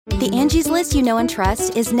The Angie's List you know and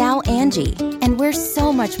trust is now Angie, and we're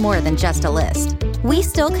so much more than just a list. We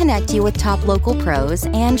still connect you with top local pros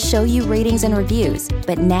and show you ratings and reviews,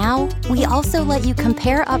 but now we also let you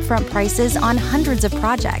compare upfront prices on hundreds of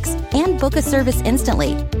projects and book a service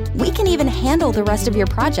instantly. We can even handle the rest of your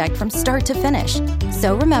project from start to finish.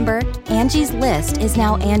 So remember, Angie's List is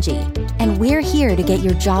now Angie, and we're here to get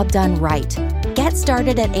your job done right. Get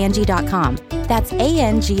started at Angie.com. That's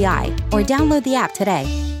ANGI, or download the app today.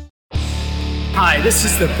 Hi, this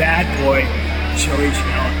is the bad boy, Joey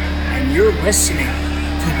Janela, and you're listening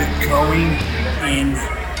to the Going in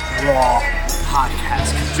Raw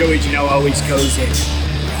podcast. Joey Janela always goes in.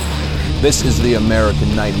 This is the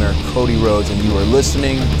American Nightmare, Cody Rhodes, and you are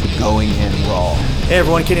listening to Going in Raw. Hey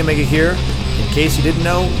everyone, Kenny Omega here. In case you didn't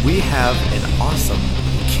know, we have an awesome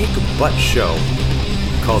kick-butt show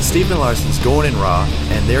called Steve and Larson's Going in Raw,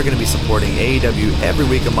 and they're going to be supporting AEW every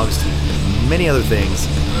week amongst many other things.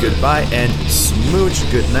 Goodbye and smooch.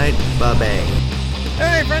 Good night. Bye-bye.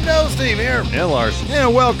 Hey, friendo, Steve here. And Larson.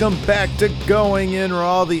 And welcome back to Going in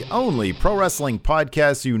Raw, the only pro wrestling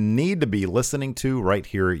podcast you need to be listening to right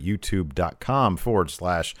here at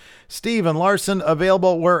youtube.com/Steve and Larson,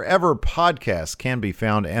 available wherever podcasts can be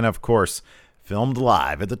found, and of course, filmed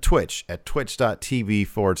live at the Twitch at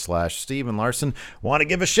twitch.tv/Steve and Larson. Want to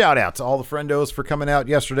give a shout out to all the friendos for coming out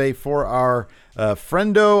yesterday for our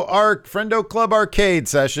Friendo Club Arcade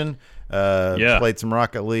session. Played some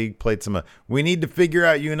Rocket League, played some. We need to figure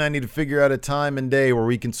out, you and I need to figure out a time and day where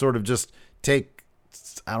we can sort of just take,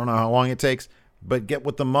 I don't know how long it takes, but get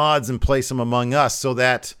with the mods and play some Among Us so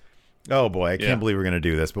that, oh boy, I can't believe we're going to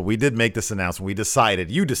do this, but we did make this announcement. We decided,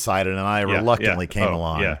 you decided, and I reluctantly came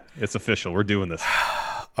along. Yeah, it's official. We're doing this.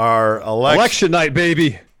 Our election night,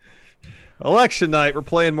 baby. Election night. We're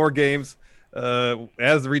playing more games.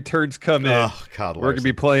 As the returns come in, God, we're going to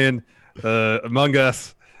be playing Among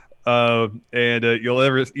Us. And you'll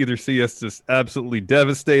either see us just absolutely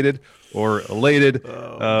devastated or elated.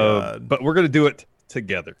 But we're going to do it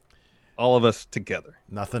together. All of us together.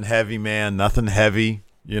 Nothing heavy, man. Nothing heavy.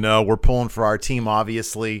 You know, we're pulling for our team,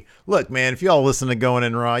 obviously. Look, man, if y'all listen to Going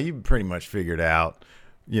in Raw, you pretty much figured out,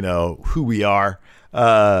 you know, who we are.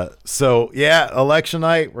 So, yeah, election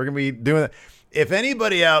night, we're going to be doing it. If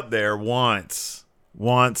anybody out there wants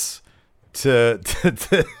to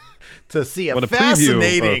see a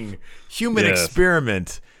fascinating human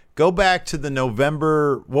experiment, go back to the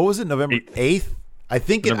November 8th? I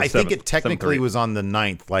think it technically was on the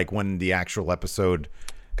 9th, like when the actual episode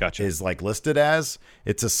is like listed as.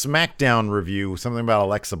 It's a SmackDown review, something about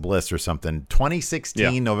Alexa Bliss or something.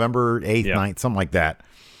 2016, November 8th, 9th, something like that.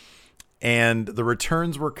 And the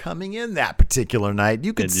returns were coming in that particular night.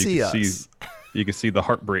 You could see us. You can see the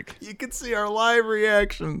heartbreak. You can see our live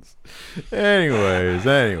reactions. Anyways,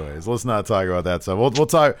 let's not talk about that stuff. We'll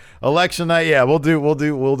talk election night. Yeah, we'll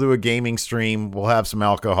do a gaming stream. We'll have some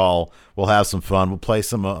alcohol. We'll have some fun. We'll play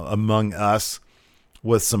some Among Us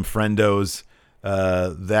with some friendos.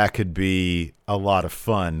 That could be a lot of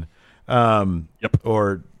fun.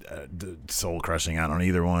 Or soul crushing. I don't know,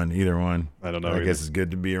 either one. I don't know. I guess it's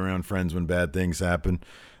good to be around friends when bad things happen.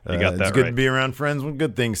 You got that it's good right. to be around friends when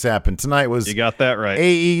good things happen. Tonight was you got that right.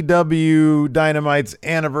 AEW Dynamite's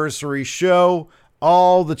anniversary show.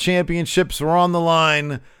 All the championships were on the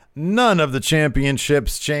line. None of the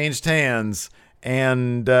championships changed hands.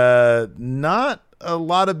 And not a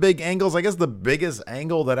lot of big angles. I guess the biggest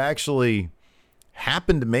angle that actually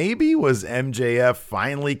happened maybe was MJF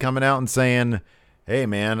finally coming out and saying, hey,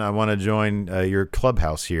 man, I want to join your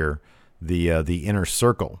clubhouse here, the Inner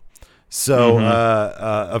Circle. So,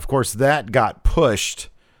 of course, that got pushed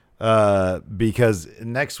because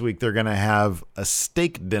next week they're going to have a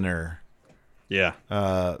steak dinner. Yeah.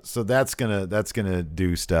 So that's gonna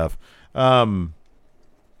do stuff.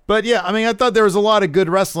 But yeah, I mean, I thought there was a lot of good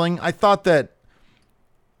wrestling. I thought that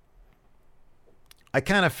I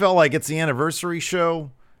kind of felt like it's the anniversary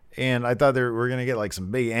show, and I thought we're going to get like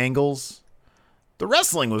some big angles. The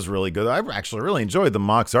wrestling was really good. I actually really enjoyed the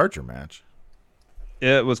Mox Archer match.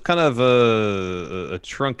 Yeah, it was kind of a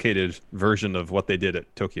truncated version of what they did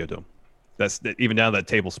at Tokyo Dome. That's even down that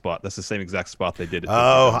table spot. That's the same exact spot they did at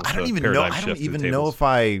Tokyo Dome. I don't even know if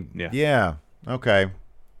I. Yeah. Okay.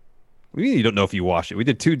 You don't know if you watched it. We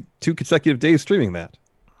did two consecutive days streaming that.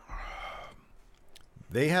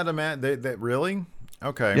 They had a match. That really?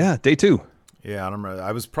 Okay. Yeah, day 2. Yeah, I don't remember.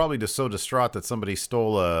 I was probably just so distraught that somebody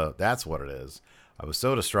stole a. That's what it is. I was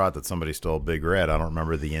so distraught that somebody stole Big Red. I don't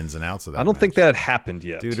remember the ins and outs of that. I don't think that happened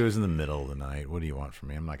yet. Dude, it was in the middle of the night. What do you want from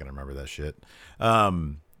me? I'm not going to remember that shit.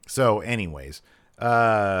 So anyways,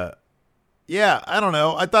 yeah, Yeah, I don't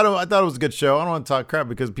know. I thought it was a good show. I don't want to talk crap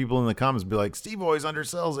because people in the comments be like, Steve always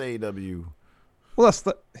undersells AEW. Well,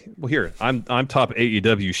 here I'm top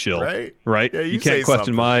AEW shill, right? Yeah, you can't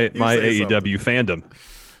question my AEW fandom.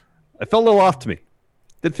 It felt a little off to me.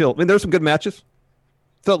 There's some good matches.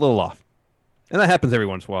 Felt a little off, and that happens every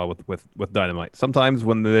once in a while with Dynamite. Sometimes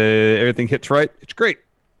when everything hits right, it's great.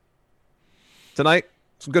 Tonight,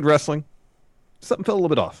 some good wrestling. Something felt a little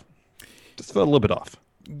bit off. Just felt a little bit off.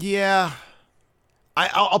 Yeah,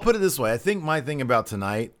 I'll put it this way. I think my thing about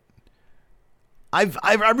tonight,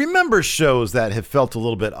 I remember shows that have felt a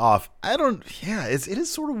little bit off. It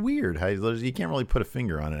is sort of weird how you can't really put a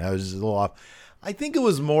finger on it. I was just a little off. I think it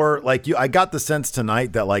was more like I got the sense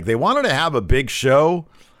tonight that like they wanted to have a big show,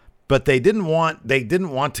 but they didn't want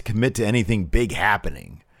to commit to anything big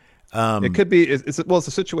happening. It could be it's a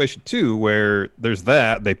situation too where there's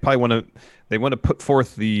that they probably want to put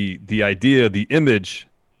forth the idea, the image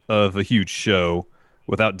of a huge show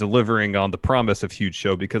without delivering on the promise of huge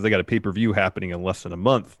show because they got a pay-per-view happening in less than a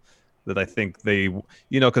month. That I think they,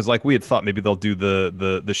 because like we had thought maybe they'll do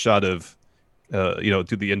the shot of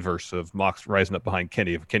do the inverse of Mox rising up behind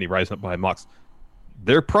Kenny, if Kenny rising up behind Mox.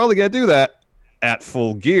 They're probably going to do that at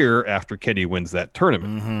Full Gear after Kenny wins that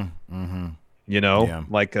tournament.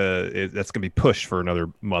 Like that's going to be pushed for another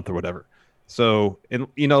month or whatever. So,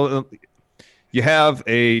 you have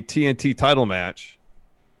a TNT title match,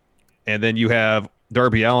 and then you have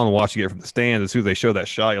Darby Allin watching it from the stands. As soon as they show that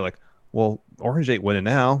shot, you're like, well, Orange ain't winning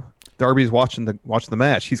now. Darby's watching the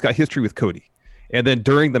match. He's got history with Cody. And then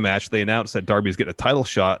during the match, they announced that Darby's getting a title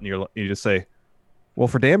shot, and you just say, well,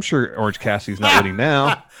 for damn sure, Orange Cassidy's not winning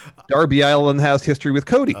now. Darby Allin has history with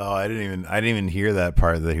Cody. Oh, I didn't even hear that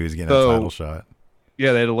part that he was getting a title shot.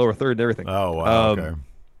 Yeah, they had a lower third and everything. Oh, wow. Okay.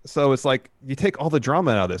 So it's like you take all the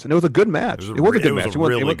drama out of this, and it was a good match. It was a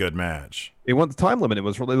good match. It went the time limit. It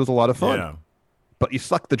was a lot of fun. Yeah. But you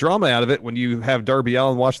suck the drama out of it when you have Darby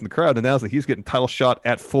Allin watching the crowd and announce that he's getting title shot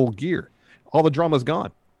at Full Gear. All the drama's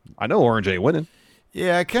gone. I know Orange ain't winning.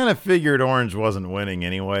 Yeah, I kind of figured Orange wasn't winning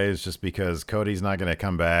anyways, just because Cody's not going to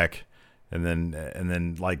come back, and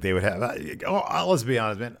then like they would have. Let's be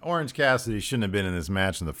honest, man. Orange Cassidy shouldn't have been in this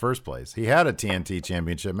match in the first place. He had a TNT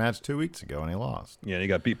Championship match 2 weeks ago, and he lost. Yeah, he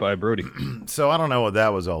got beat by Brody. So I don't know what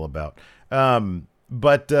that was all about.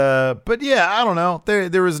 But yeah, I don't know.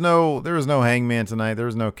 There was no Hangman tonight. There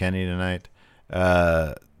was no Kenny tonight.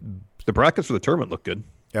 The brackets for the tournament look good.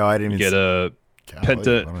 Oh, I didn't even get a.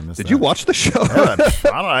 Penta. Did you watch the show?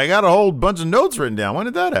 I got a whole bunch of notes written down. When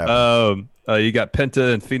did that happen? You got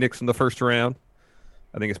Penta and Phoenix in the first round.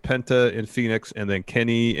 I think it's Penta and Phoenix, and then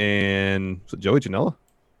Kenny and Joey Janela,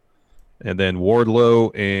 and then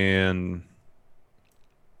Wardlow and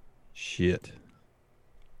shit.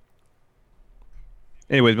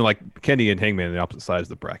 Anyways, been like Kenny and Hangman on the opposite sides of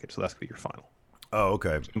the bracket, so that's gonna be your final. Oh,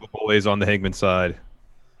 okay. Boys on the Hangman side.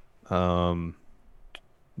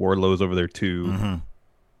 Wardlow's over there too. Mm-hmm.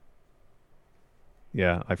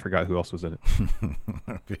 Yeah, I forgot who else was in it.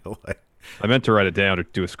 I feel like I meant to write it down or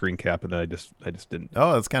do a screen cap, and then I just didn't.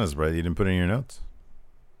 Oh, that's kind of surprising. You didn't put it in your notes.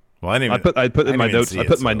 Well, I didn't. I put in my notes. I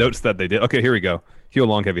put in my notes that they did. Okay, here we go. Heel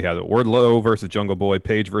Long Heavy has it. Wardlow versus Jungle Boy,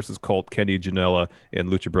 Page versus Colt, Kenny, Janela, and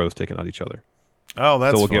Lucha Bros taking on each other. Oh,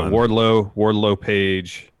 that's so we'll fun. Get Wardlow,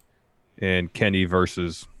 Page, and Kenny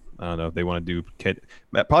versus. I don't know if they want to do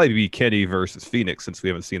probably be Kenny versus Phoenix since we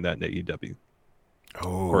haven't seen that in AEW.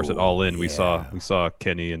 Oh, of course, at All In yeah. we saw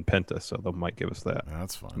Kenny and Penta, so they might give us that.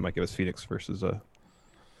 That's fun. They might give us Phoenix versus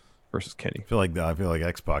Kenny. I feel like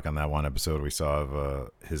X-Pac on that one episode we saw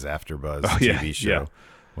of his AfterBuzz TV show. Yeah.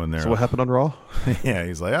 When they're so what happened on Raw? Yeah,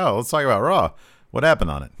 he's like, oh, let's talk about Raw. What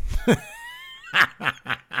happened on it?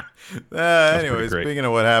 Anyway, speaking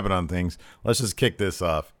of what happened on things, let's just kick this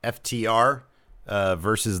off. FTR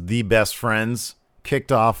versus The Best Friends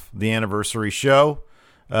kicked off the anniversary show.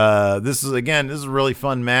 This is a really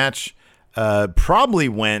fun match. Probably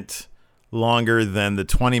went longer than the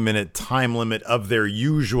 20-minute time limit of their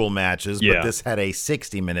usual matches, but this had a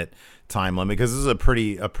 60-minute time limit because this is a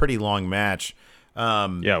pretty long match.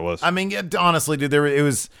 Yeah, it was. I mean, honestly, dude, it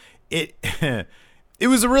was a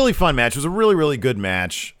really fun match. It was a really, really good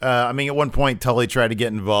match. I mean, at one point, Tully tried to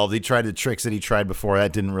get involved. He tried the tricks that he tried before.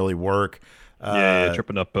 That didn't really work.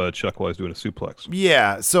 Tripping up Chuck while he's doing a suplex.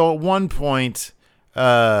 Yeah, so at one point,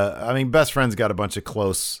 I mean, Best Friends got a bunch of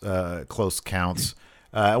close counts.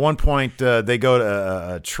 At one point, they go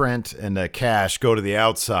to Trent and Cash go to the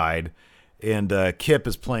outside, and Kip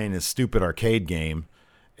is playing his stupid arcade game,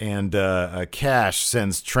 and Cash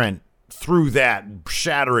sends Trent through that,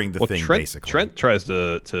 shattering the thing, basically. Trent tries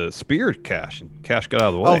to spear Cash, and Cash got out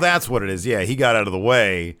of the way. Oh, that's what it is. Yeah, he got out of the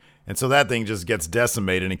way, And so that thing just gets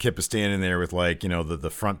decimated, and Kip is standing there with, like, the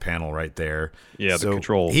front panel right there. Yeah, so the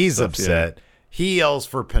control. He's stuff, upset. Yeah. He yells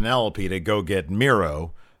for Penelope to go get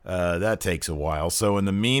Miro. That takes a while. So in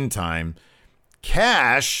the meantime,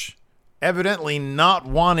 Cash, evidently not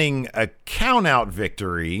wanting a count-out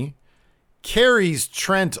victory, carries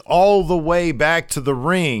Trent all the way back to the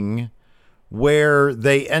ring, where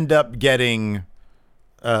they end up getting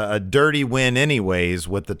a dirty win anyways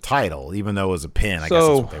with the title, even though it was a pin. I guess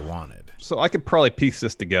that's what they wanted. So I could probably piece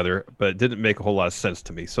this together, but it didn't make a whole lot of sense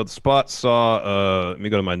to me. So the spot saw, let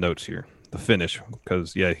me go to my notes here, the finish,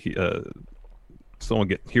 because, here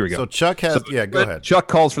we go. So Chuck has, go ahead. Chuck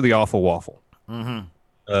calls for the awful waffle.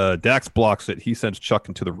 Mm-hmm. Dax blocks it. He sends Chuck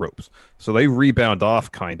into the ropes. So they rebound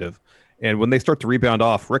off, kind of. And when they start to rebound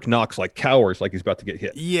off, Rick Knox cowers like he's about to get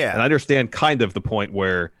hit. Yeah. And I understand kind of the point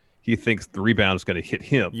where he thinks the rebound is going to hit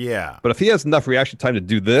him. Yeah. But if he has enough reaction time to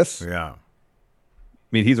do this, yeah. I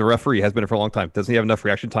mean, he's a referee, has been for a long time. Doesn't he have enough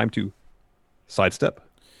reaction time to sidestep?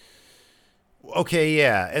 Okay,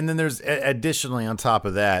 yeah. And then there's additionally on top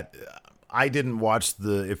of that, I didn't watch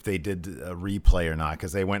if they did a replay or not,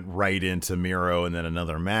 because they went right into Miro and then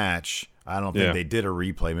another match. I don't think they did a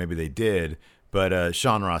replay. Maybe they did. But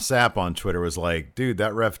Sean Ross Sapp on Twitter was like, dude,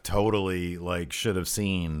 that ref totally should have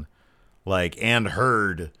seen and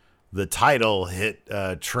heard the title hit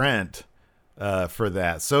Trent for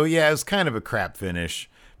that. So, yeah, it was kind of a crap finish.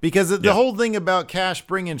 Because the whole thing about Cash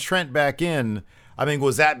bringing Trent back in, I mean,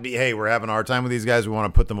 was that hey, we're having a hard time with these guys. We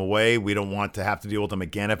want to put them away. We don't want to have to deal with them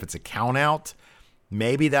again if it's a count out.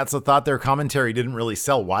 Maybe that's a thought. Their commentary didn't really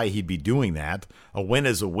sell why he'd be doing that. A win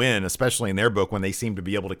is a win, especially in their book when they seem to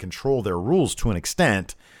be able to control their rules to an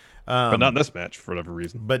extent. But not in this match for whatever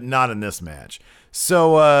reason. But not in this match.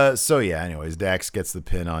 So yeah. Anyways, Dax gets the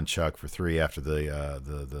pin on Chuck for 3 after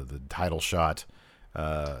the title shot.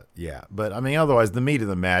 Yeah. But I mean, otherwise, the meat of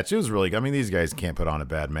the match, it was really. I mean, these guys can't put on a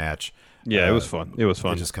bad match. Yeah, it was fun. It was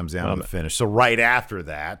fun. It just comes down to the finish. So right after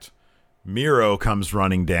that, Miro comes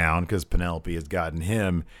running down because Penelope has gotten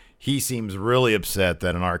him. He seems really upset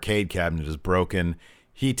that an arcade cabinet is broken.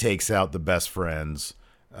 He takes out the best friends.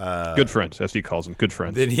 Good friends, as he calls them. Good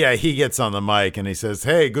friends. Then, yeah, he gets on the mic and he says,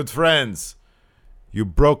 hey, good friends, you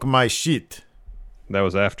broke my shit. That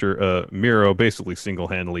was after Miro basically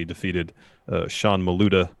single-handedly defeated Sean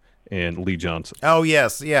Maluta and Lee Johnson. Oh,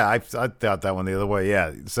 yes. Yeah, I thought that one the other way.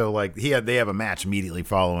 Yeah. So, they have a match immediately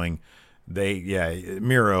following.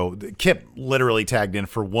 Miro, Kip literally tagged in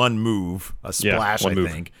for one move, a splash, I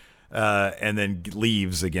think, and then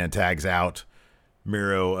leaves again, tags out.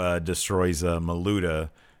 Miro destroys Maluta.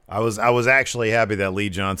 I was actually happy that Lee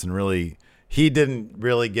Johnson he didn't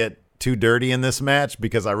really get too dirty in this match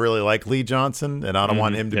because I really like Lee Johnson and I don't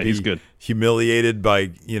want him to be humiliated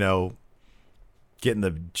by, getting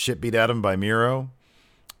the shit beat out of him by Miro.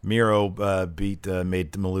 Miro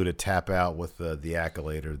made Maluta tap out with the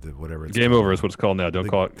accolade or whatever it's Game called. over is what it's called now. Don't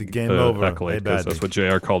call it the game over accolade because that's what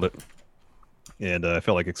JR called it. And I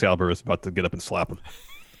felt like Excalibur was about to get up and slap him.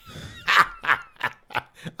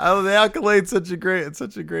 Oh, the accolade's such a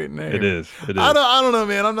great name. It is. I don't know,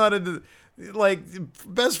 man. I'm not into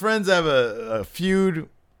best friends have a feud,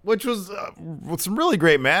 which was with some really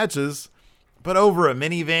great matches, but over a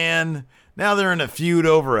minivan. Now they're in a feud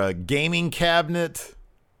over a gaming cabinet.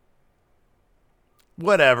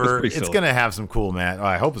 Whatever. It's going to have some cool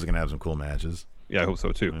I hope it's going to have some cool matches. Yeah, I hope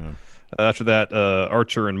so too. Yeah. After that,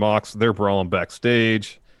 Archer and Mox, they're brawling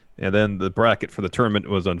backstage. And then the bracket for the tournament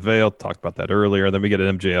was unveiled. Talked about that earlier. Then we get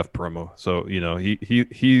an MJF promo. So,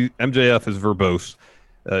 MJF is verbose.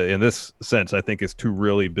 In this sense, I think is to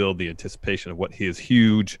really build the anticipation of what his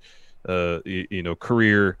huge,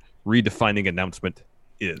 career redefining announcement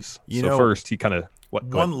is. First, he kind of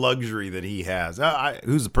one luxury that he has.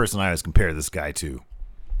 Who's the person I always compare this guy to?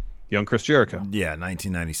 Young Chris Jericho. Yeah,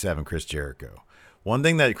 1997 Chris Jericho. One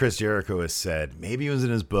thing that Chris Jericho has said, maybe it was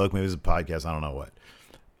in his book, maybe it was a podcast, I don't know what.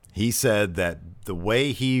 He said that the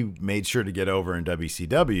way he made sure to get over in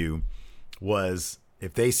WCW was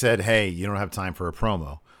if they said, hey, you don't have time for a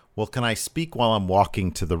promo. Well, can I speak while I'm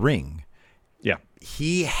walking to the ring? Yeah.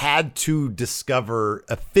 He had to discover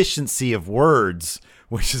efficiency of words,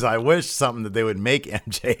 which is, I wish, something that they would make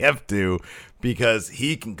MJF do because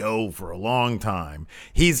he can go for a long time.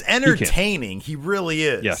 He's entertaining. He really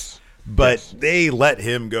is. Yes. But they let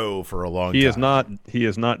him go for a long time. He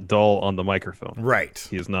is not dull on the microphone. Right.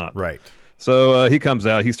 He is not. Right. So he comes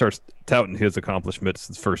out. He starts touting his accomplishments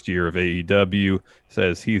his first year of AEW.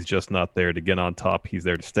 Says he's just not there to get on top. He's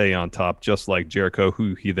there to stay on top, just like Jericho,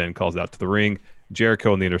 who he then calls out to the ring.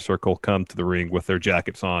 Jericho and the Inner Circle come to the ring with their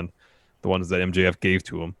jackets on, the ones that MJF gave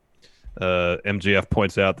to him. MJF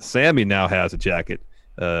points out that Sammy now has a jacket,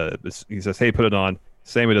 He says, "Hey, put it on."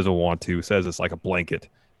 Sammy doesn't want to. Says it's like a blanket.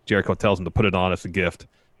 Jericho tells him to put it on. It's a gift.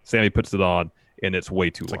 Sammy puts it on, and it's way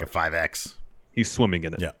too large. Like a 5X. He's swimming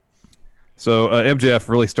in it. Yeah. So MJF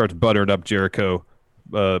really starts buttering up Jericho,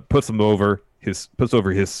 puts over his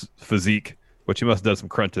physique, which he must have done some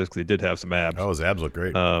crunches because he did have some abs. Oh, his abs look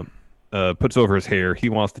great. Puts over his hair. He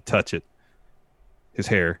wants to touch it. His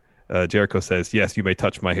hair. Jericho says, "Yes, you may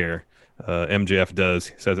touch my hair." MJF does.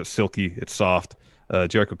 He says it's silky, it's soft.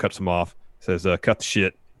 Jericho cuts him off. Says, "Cut the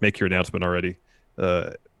shit. Make your announcement already."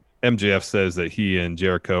 MJF says that he and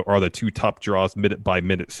Jericho are the two top draws minute by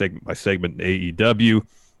minute, segment by segment in AEW.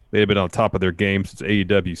 They have been on top of their game since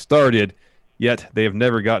AEW started, yet they have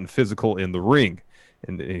never gotten physical in the ring.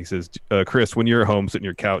 And he says, "Chris, when you're at home sitting on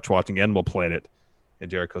your couch watching Animal Planet,"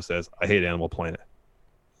 and Jericho says, "I hate Animal Planet."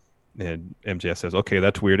 And MJF says, "Okay,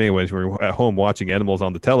 that's weird. Anyways, when we're at home watching animals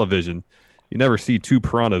on the television, you never see two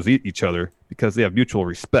piranhas eat each other because they have mutual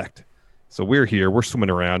respect. So we're here, we're swimming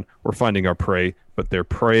around, we're finding our prey, but their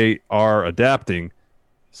prey are adapting."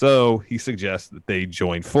 So he suggests that they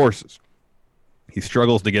join forces. He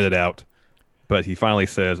struggles to get it out, but he finally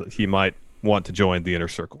says that he might want to join the Inner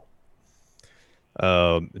Circle.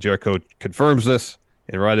 Jericho confirms this,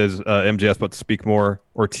 and right as MJF's about to speak more,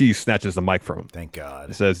 Ortiz snatches the mic from him. Thank God.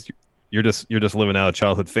 He says, You're just living out a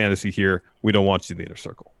childhood fantasy here. We don't want you in the Inner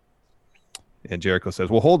Circle." And Jericho says,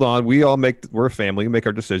 "Well, hold on. We're a family. We make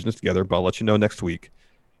our decisions together, but I'll let you know next week.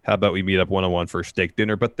 How about we meet up one-on-one for a steak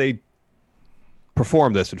dinner?" But they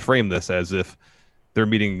perform this and frame this as if they're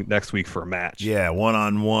meeting next week for a match. Yeah,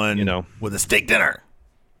 one-on-one with a steak dinner.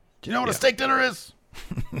 Do you know what a steak dinner is?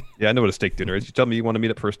 Yeah, I know what a steak dinner is. You tell me you want to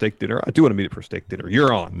meet up for a steak dinner. I do want to meet up for a steak dinner.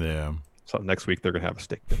 You're on. Yeah. So next week they're going to have a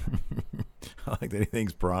steak dinner. I like that he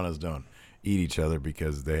thinks piranhas don't eat each other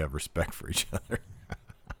because they have respect for each other.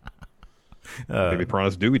 Maybe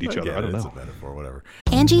piranhas do eat each other. I don't know. It's a metaphor, whatever.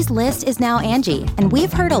 Angie's List is now Angie, and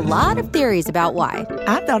we've heard a lot of theories about why.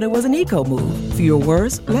 I thought it was an eco move. Fewer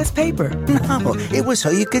words, less paper. No, it was so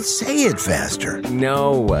you could say it faster.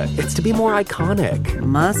 No, it's to be more iconic.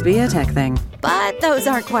 Must be a tech thing. But those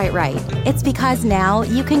aren't quite right. It's because now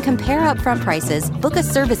you can compare upfront prices, book a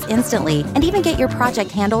service instantly, and even get your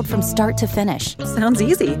project handled from start to finish. Sounds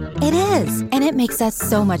easy. It is, and it makes us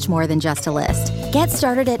so much more than just a list. Get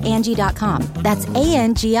started at Angie.com. That's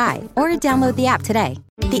ANGI, or download the app today.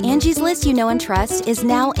 The Angie's List you know and trust is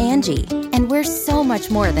now Angie, and we're so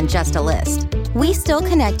much more than just a list. We still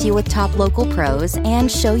connect you with top local pros and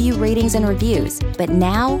show you ratings and reviews, but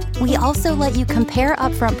now we also let you compare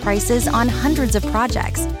upfront prices on hundreds of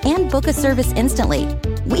projects and book a service instantly.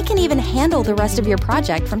 We can even handle the rest of your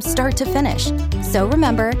project from start to finish. So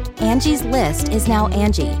remember, Angie's List is now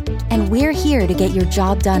Angie, and we're here to get your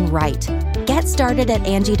job done right. Get started at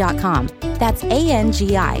Angie.com. That's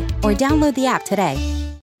ANGI, or download the app today.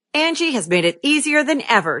 Angie has made it easier than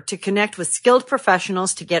ever to connect with skilled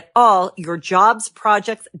professionals to get all your jobs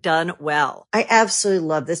projects done well. I absolutely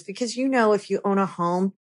love this because, if you own a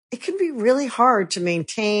home, it can be really hard to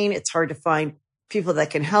maintain. It's hard to find people that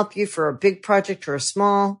can help you for a big project or a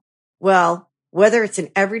small. Well, whether it's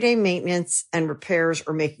in everyday maintenance and repairs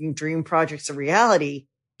or making dream projects a reality,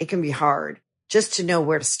 it can be hard just to know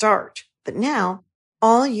where to start. But now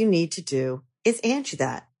all you need to do is Angie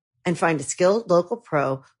that and find a skilled local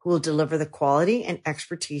pro who will deliver the quality and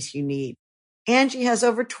expertise you need. Angie has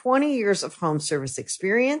over 20 years of home service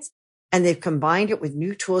experience, and they've combined it with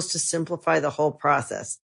new tools to simplify the whole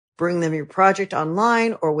process. Bring them your project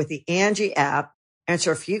online or with the Angie app,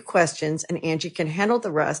 answer a few questions, and Angie can handle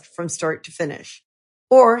the rest from start to finish.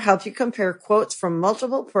 Or help you compare quotes from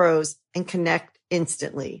multiple pros and connect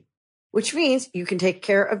instantly, which means you can take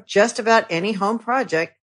care of just about any home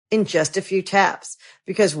project in just a few taps.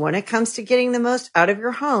 Because when it comes to getting the most out of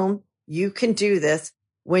your home, you can do this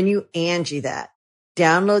when you Angie that.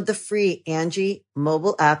 Download the free Angie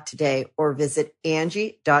mobile app today or visit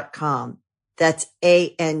Angie.com. That's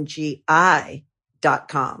ANGI.com.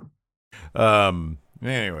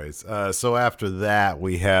 Anyways, so after that,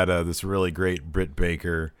 we had this really great Britt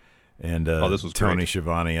Baker and this was Tony great.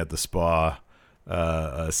 Schiavone at the spa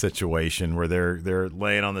situation where they're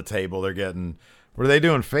laying on the table. They're getting, what are they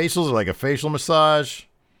doing? Facials or like a facial massage?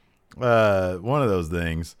 One of those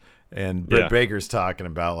things. And Britt Baker's talking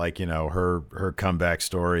about her comeback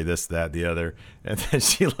story, this, that, the other. And then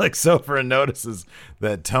she looks over and notices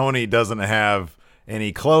that Tony doesn't have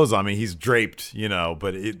any clothes on. I mean, he's draped,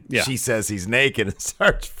 but she says he's naked and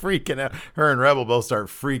starts freaking out. Her and Rebel both start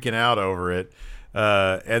freaking out over it.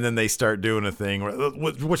 And then they start doing a thing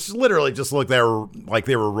which literally just looked like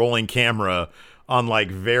they were rolling camera on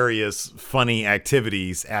like various funny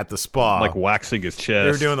activities at the spa, like waxing his chest.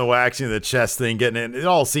 They were doing the waxing of the chest thing, getting it. It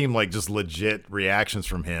all seemed like just legit reactions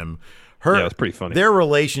from him. Yeah, it was pretty funny. Their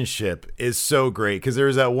relationship is so great because there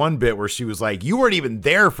was that one bit where she was like, "You weren't even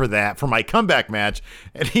there for my comeback match,"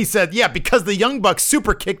 and he said, "Yeah, because the Young Bucks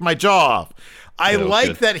super kicked my jaw off." I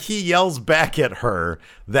like that he yells back at her.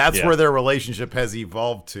 That's where their relationship has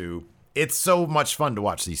evolved to. It's so much fun to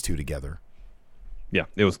watch these two together. Yeah,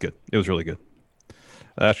 it was good. It was really good.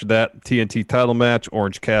 After that, TNT title match,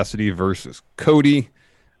 Orange Cassidy versus Cody.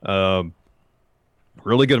 Really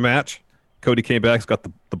good match. Cody came back. He's got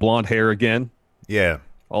the blonde hair again. Yeah.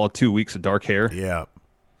 All 2 weeks of dark hair. Yeah.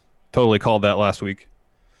 Totally called that last week.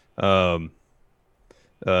 He's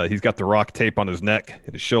got the Rock tape on his neck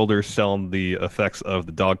and his shoulders, selling the effects of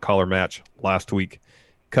the dog collar match last week.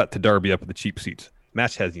 Cut to Darby up at the cheap seats.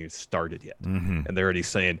 Match hasn't even started yet. Mm-hmm. And they're already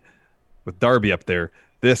saying, with Darby up there,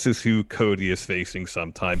 this is who Cody is facing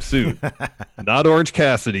sometime soon. Not Orange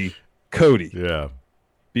Cassidy, Cody. Yeah.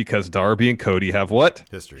 Because Darby and Cody have what?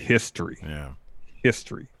 History. Yeah.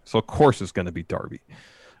 History. So, of course, it's going to be Darby.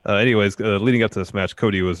 Anyways, leading up to this match,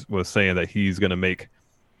 Cody was saying that he's going to make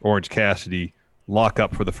Orange Cassidy lock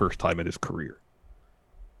up for the first time in his career.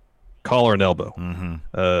 Collar and elbow.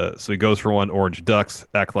 Mm-hmm. So he goes for one. Orange ducks,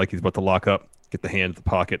 act like he's about to lock up, get the hand in the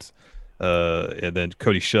pockets. And then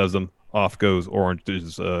Cody shoves him. Off goes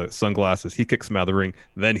Orange's sunglasses. He kicks him out of the ring.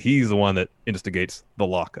 Then he's the one that instigates the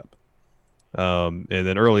lockup. And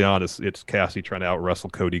then early on, it's Cassidy trying to out wrestle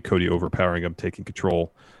Cody. Cody overpowering him, taking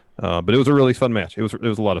control. But it was a really fun match. It was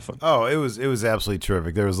a lot of fun. Oh, it was absolutely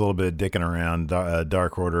terrific. There was a little bit of dicking around.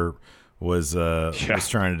 Dark Order was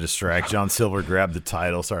trying to distract. John Silver grabbed the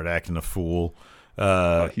title, started acting a fool.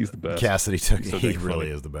 He's the best. Cassidy took it. So He really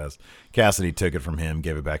is the best. Cassidy took it from him,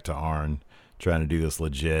 gave it back to Arn, trying to do this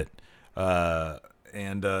legit.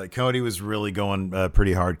 And Cody was really going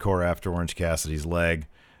pretty hardcore after Orange Cassidy's leg.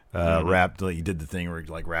 Wrapped, he did the thing where he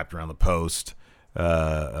wrapped around the post,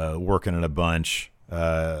 working it a bunch.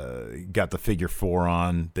 Got the figure 4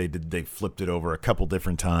 on. They flipped it over a couple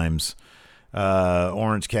different times.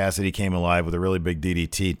 Orange Cassidy came alive with a really big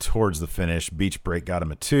DDT towards the finish. Beach break got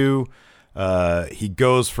him a 2. He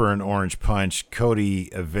goes for an orange punch. Cody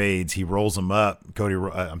evades. He rolls him up.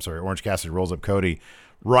 Orange Cassidy rolls up Cody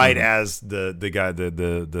right as the guy,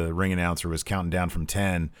 the ring announcer was counting down from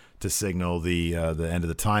 10 to signal the end of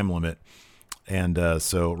the time limit. And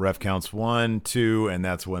so ref counts 1, 2, and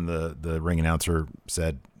that's when the ring announcer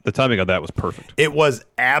said, the timing of that was perfect. It was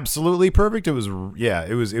absolutely perfect. It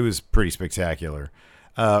was pretty spectacular.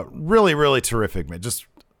 Really, really terrific match. Just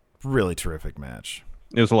really terrific match.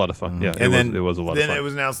 It was a lot of fun. Yeah, it was a lot of fun. Then it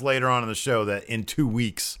was announced later on in the show that in 2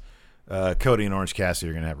 weeks, Cody and Orange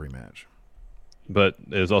Cassidy are going to have a rematch. But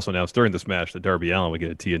it was also announced during this match that Darby Allin would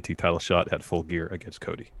get a TNT title shot at Full Gear against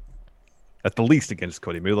Cody. At the least against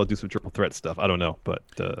Cody. Maybe they'll do some triple threat stuff. I don't know. But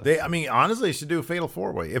honestly, they should do a fatal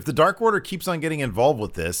 4-way. If the Dark Order keeps on getting involved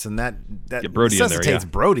with this, and that Brody necessitates in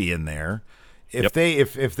there, Brody in there.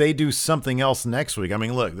 If they do something else next week, I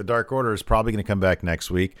mean, look, the Dark Order is probably going to come back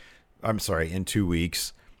next week. I'm sorry, in 2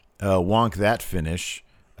 weeks. Wonk that finish.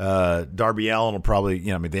 Darby Allin will probably,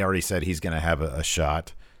 they already said he's going to have a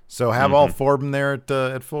shot. So have all 4 of them there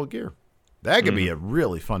at Full Gear. That could be a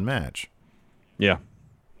really fun match. Yeah.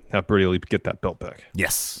 Have Brody get that belt back.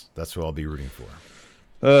 Yes, that's what I'll be rooting for.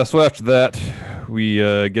 So after that, we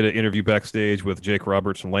get an interview backstage with Jake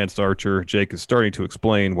Roberts and Lance Archer. Jake is starting to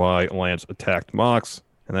explain why Lance attacked Mox,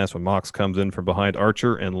 and that's when Mox comes in from behind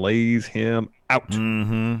Archer and lays him out.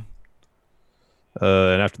 Mm-hmm.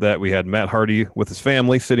 And after that, we had Matt Hardy with his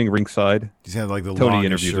family sitting ringside. He had the Tony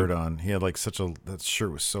longest shirt on. He had that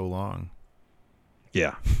shirt was so long.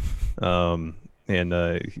 Yeah. And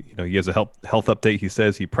he has a health update. He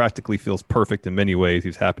says he practically feels perfect in many ways.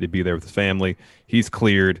 He's happy to be there with his family. He's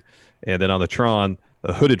cleared. And then on the Tron,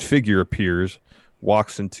 a hooded figure appears,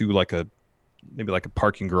 walks into maybe a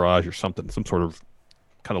parking garage or something, some sort of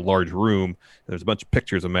kind of large room. And there's a bunch of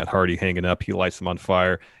pictures of Matt Hardy hanging up. He lights them on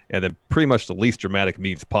fire. And then pretty much the least dramatic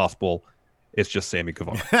means possible, it's just Sammy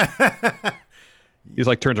Guevara. He's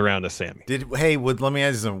turns around to Sammy. Let me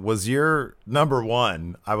ask you something. Was your number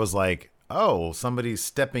one, I was like, oh, somebody's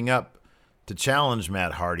stepping up to challenge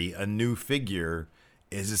Matt Hardy, a new figure.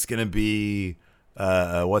 Is this going to be,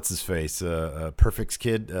 what's his face? Perfect's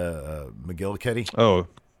kid, McGillicuddy? Oh,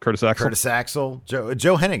 Curtis Axel. Curtis Axel.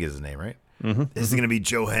 Joe Hennig is his name, right? Mm-hmm. Is it going to be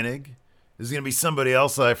Joe Hennig? Is it going to be somebody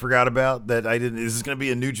else that I forgot about that I didn't? Is this going to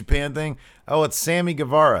be a New Japan thing? Oh, it's Sammy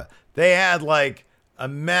Guevara. They had a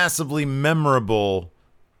massively memorable,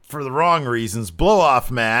 for the wrong reasons, blow-off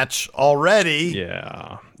match already.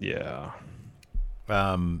 Yeah.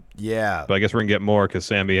 Yeah. But I guess we're going to get more because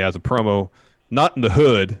Sammy has a promo, not in the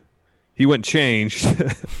hood. He went changed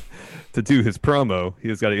to do his promo.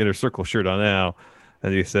 He's got an Inner Circle shirt on now.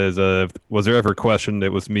 And he says, was there ever a question?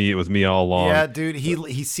 It was me all along. Yeah, dude,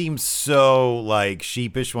 he seems so like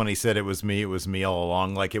sheepish when he said it was me all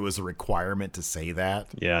along, like it was a requirement to say that.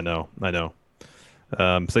 Yeah, I know.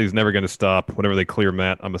 So he's never going to stop. Whenever they clear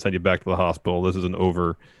Matt, I'm going to send you back to the hospital. This isn't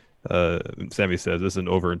over. Sammy says, this isn't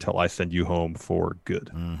over until I send you home for good.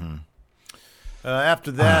 Mm-hmm. After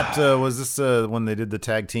that, was this when they did the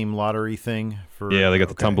tag team lottery thing? Yeah, they got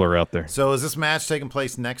the tumbler out there. So is this match taking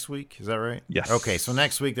place next week? Is that right? Yes. Okay, so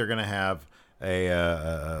next week they're going to have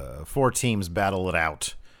a 4 teams battle it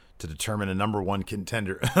out to determine a number 1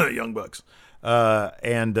 contender, Young Bucks.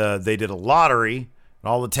 And they did a lottery, and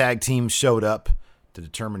all the tag teams showed up to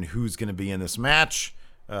determine who's going to be in this match.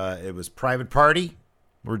 It was Private Party,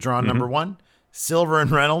 were drawn number 1. Silver and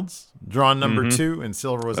Reynolds drawn number 2, and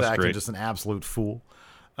Silver was acting just an absolute fool.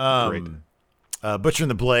 Great. Butcher and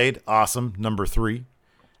the Blade, awesome, number 3.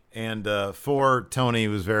 And 4, Tony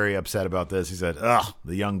was very upset about this. He said,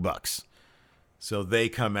 the Young Bucks. So they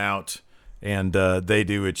come out and they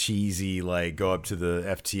do a cheesy, like, go up to the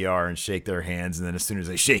FTR and shake their hands, and then as soon as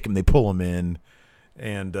they shake them, they pull them in.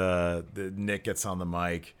 And Nick gets on the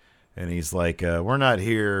mic, and he's like, we're not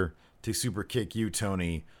here to super kick you,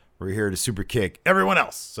 Tony. We're here to super kick everyone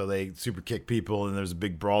else. So they super kick people, and there's a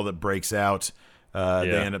big brawl that breaks out. They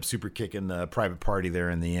end up super kicking the Private Party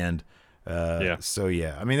there in the end. So,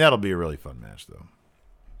 yeah. I mean, that'll be a really fun match, though.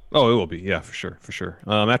 Oh, it will be. Yeah, for sure.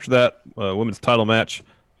 After that, women's title match,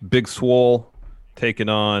 Big Swole taking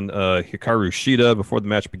on Hikaru Shida. Before the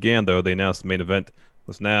match began, though, they announced the main event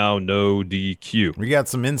was now no DQ. We got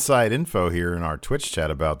some inside info here in our Twitch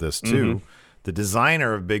chat about this, too. Mm-hmm. The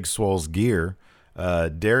designer of Big Swole's gear,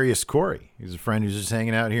 Darius Corey, he's a friend who's just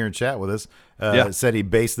hanging out here in chat with us, said he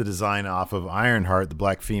based the design off of Ironheart, the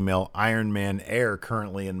black female Iron Man heir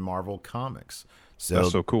currently in Marvel Comics. So,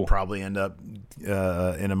 that's so cool. Probably end up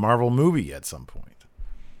in a Marvel movie at some point.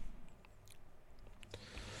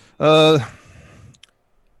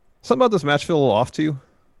 Something about this match feel a little off to you?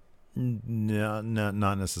 No,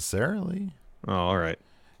 not necessarily. Oh, all right.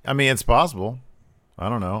 I mean, it's possible. I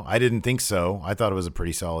don't know. I didn't think so. I thought it was a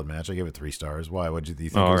pretty solid match. I gave it 3 stars. Why? Do you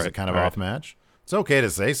think it was a kind of off match? It's okay to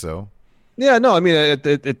say so. Yeah, no, I mean, at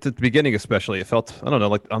the beginning especially, it felt, I don't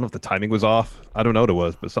know if the timing was off. I don't know what it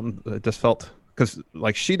was, but something, it just felt, because,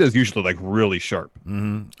 like, Shida's usually, like, really sharp.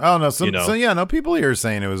 Mm-hmm. Oh, no, so, people here are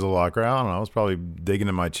saying it was a locker. I don't know. I was probably digging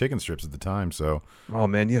in my chicken strips at the time, so. Oh,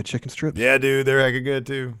 man, you had chicken strips? Yeah, dude, they're hecka good,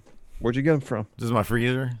 too. Where'd you get them from? Just my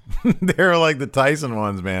freezer. They're like the Tyson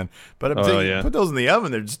ones, man. But put those in the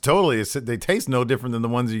oven, they're just they taste no different than the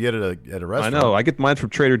ones you get at a restaurant. I know. I get mine from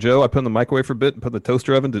Trader Joe. I put them in the microwave for a bit and put in the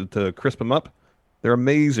toaster oven to crisp them up. They're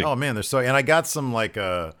amazing. Oh, man, they're so... And I got some,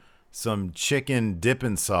 some chicken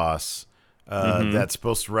dipping sauce that's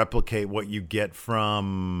supposed to replicate what you get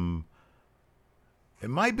from... It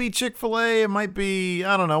might be Chick-fil-A. It might be,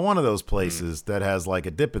 I don't know, one of those places that has, like,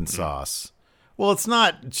 a dipping sauce. Well, it's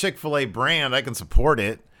not Chick-fil-A brand. I can support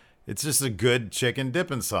it. It's just a good chicken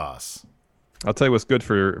dipping sauce. I'll tell you what's good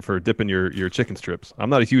for dipping your chicken strips. I'm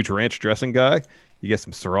not a huge ranch dressing guy. You get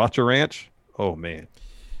some sriracha ranch. Oh, man.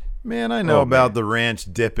 Man, I know about the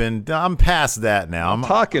ranch dipping. I'm past that now. I'm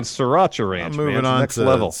talking siracha ranch. I'm moving on next to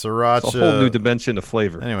level. Sriracha. It's a whole new dimension of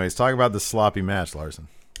flavor. Anyways, talk about the sloppy match, Larson.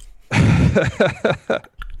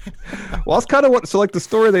 Well, that's kind of what. So, like the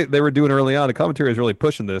story they were doing early on, the commentary was really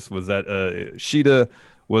pushing this was that Shida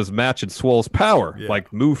was matching Swole's power,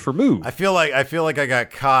 like move for move. I feel like I got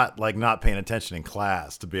caught like not paying attention in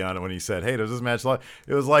class. To be honest, when he said, "Hey, does this match like?"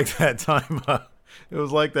 It was like that time. It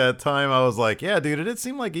was like that time I was like, "Yeah, dude, it did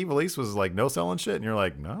seem like Evil East was like no selling shit," and you're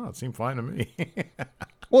like, "No, it seemed fine to me."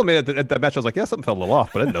 Well, I mean, at that match, I was like, "Yeah, something felt a little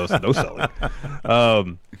off," but I didn't no selling.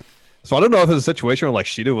 So I don't know if it was a situation where like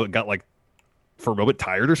Shida got like for a moment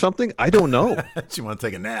tired or something. I don't know. She want to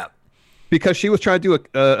take a nap because she was trying to do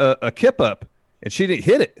a kip up and she didn't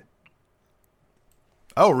hit it.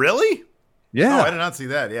 Oh, really? Yeah. Oh, I did not see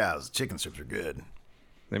that. Yeah, those chicken strips are good.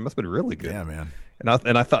 They must have been really good. Yeah, man.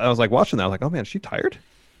 And I thought, I was like watching that. I was like, oh man, is she tired?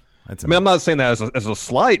 I'm not saying that as a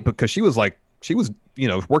slight because she was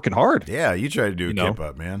working hard. Yeah, you tried to do a kip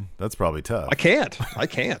up, man. That's probably tough. I can't.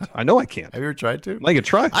 I know I can't. Have you ever tried to? I could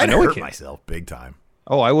try. I'd hurt myself big time.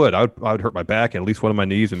 Oh, I would. I would hurt my back and at least one of my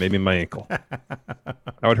knees and maybe my ankle.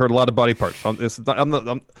 I would hurt a lot of body parts. I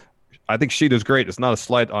think Shida's great. It's not a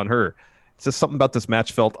slight on her. It's just something about this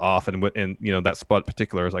match felt off, and that spot in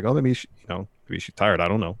particular, I was like, oh, maybe she's tired. I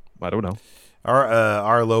don't know.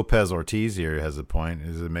 Our Lopez Ortiz here has a point.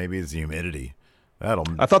 Maybe it's the humidity.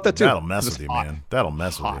 I thought that too. That'll mess with you, man. That'll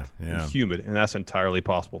mess with you. Yeah. And humid, and that's entirely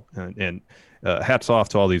possible. And hats off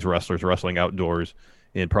to all these wrestlers wrestling outdoors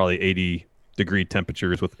in probably 80-degree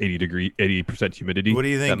temperatures with 80% humidity. What do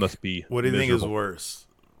you think? That must be. What do you think is worse,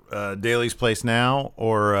 Daly's Place now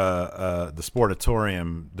or the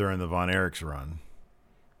Sportatorium during the Von Erichs run?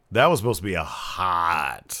 That was supposed to be a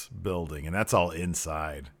hot building, and that's all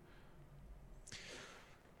inside.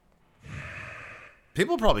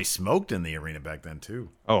 People probably smoked in the arena back then, too.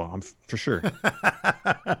 Oh, I'm for sure.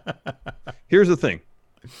 Here's the thing.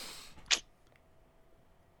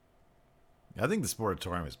 I think the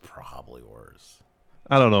Sportatorium is probably worse.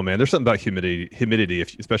 I don't know, man. There's something about humidity,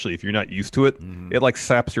 especially if you're not used to it. It like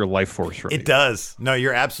saps your life force from you. It does. No,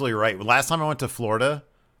 you're absolutely right. Last time I went to Florida,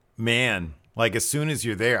 man, like as soon as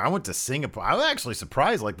you're there, I went to Singapore. I was actually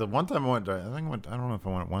surprised. Like the one time I went, I don't know if I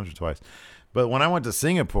went once or twice. But when I went to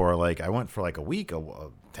Singapore, like I went for like a week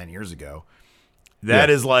 10 years ago. That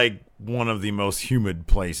is like one of the most humid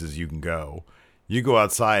places you can go. You go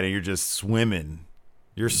outside and you're just swimming.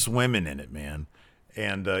 You're swimming in it, man.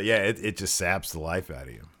 And it just saps the life out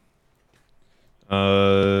of you.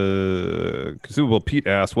 Consumable Pete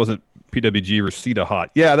asked, wasn't PWG Reseda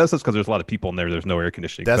hot? Yeah, that's just because there's a lot of people in there. There's no air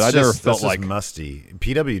conditioning. That's never felt like musty.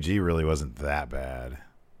 PWG really wasn't that bad.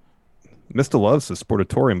 Mr. Love says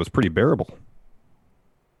Sportatorium was pretty bearable.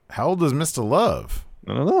 How old is Mr. Love?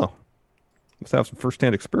 I don't know. Must have some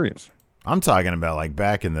first-hand experience. I'm talking about like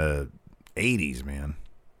back in the 80s, man.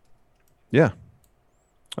 Yeah.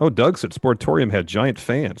 Oh, Doug said Sportatorium had giant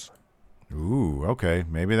fans. Ooh, okay.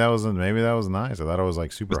 Maybe that was nice. I thought it was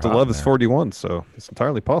like super hot. Mr. Love is 41, so it's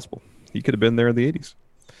entirely possible. He could have been there in the 80s.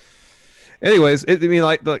 Anyways, at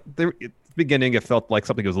the beginning, it felt like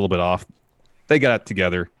something was a little bit off. They got it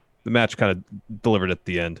together. The match kind of delivered at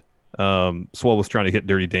the end. Swole was trying to hit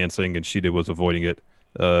Dirty Dancing, and Shida was avoiding it.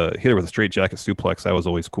 Hit her with a straight jacket suplex. That was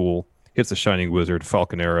always cool. Hits the Shining Wizard,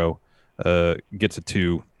 Falcon Arrow. Gets a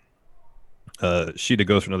 2. Shida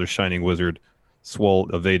goes for another Shining Wizard. Swole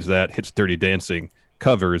evades that, hits Dirty Dancing,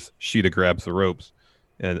 covers. Shida grabs the ropes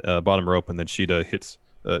and bottom rope, and then Shida hits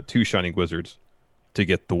 2 Shining Wizards to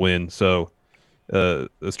get the win. So a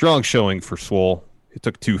strong showing for Swole. It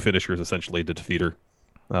took 2 finishers essentially to defeat her.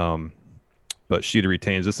 But Shida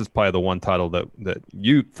retains. This is probably the one title that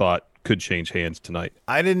you thought could change hands tonight.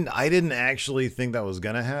 I didn't actually think that was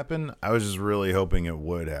gonna happen. I was just really hoping it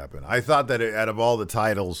would happen. I thought that out of all the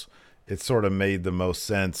titles, it sort of made the most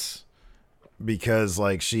sense because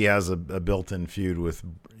like she has a built-in feud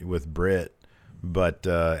with Britt, but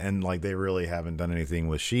and like they really haven't done anything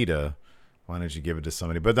with Shida. Why don't you give it to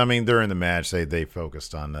somebody? But I mean, during the match, they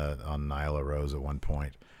focused on Nyla Rose at one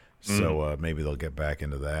point, so maybe they'll get back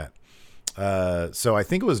into that. So I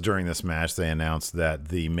think it was during this match they announced that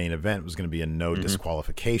the main event was going to be a no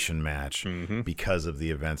disqualification match because of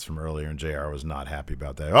the events from earlier, and JR was not happy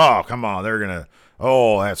about that. Oh, come on,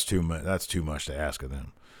 that's too much. That's too much to ask of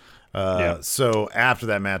them. So after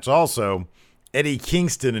that match, also Eddie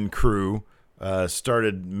Kingston and crew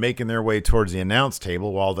started making their way towards the announce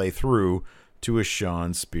table while they threw to a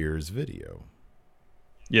Shawn Spears video.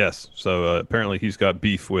 Yes. So apparently he's got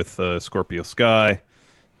beef with Scorpio Sky.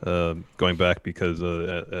 Going back because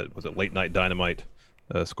was it Late Night Dynamite?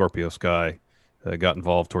 Scorpio Sky got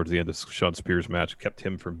involved towards the end of Shawn Spears' match, kept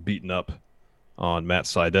him from beating up on Matt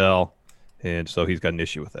Sydal, and so he's got an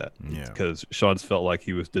issue with that because Shawn's felt like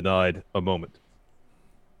he was denied a moment.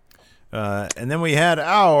 And then we had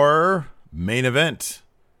our main event.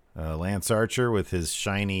 Lance Archer with his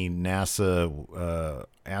shiny NASA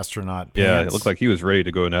astronaut pants. Yeah, it looked like he was ready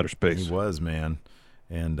to go in outer space. He was, man.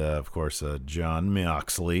 And, of course, John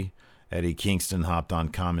Moxley. Eddie Kingston hopped on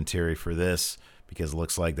commentary for this because it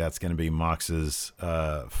looks like that's going to be Mox's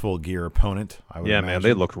Full Gear opponent, I would imagine. Man,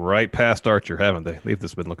 they looked right past Archer, haven't they? They've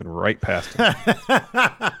just been looking right past him.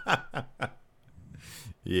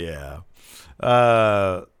 Yeah.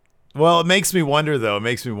 Well, it makes me wonder, though. It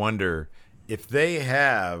makes me wonder if they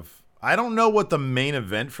have... I don't know what the main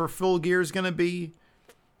event for Full Gear is going to be,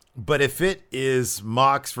 but if it is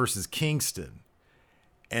Mox versus Kingston,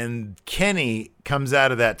 and Kenny comes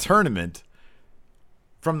out of that tournament,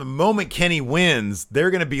 from the moment Kenny wins, they're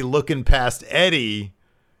going to be looking past Eddie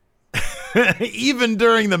even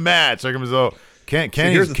during the match. They're going to go,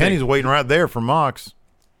 Kenny's waiting right there for Mox.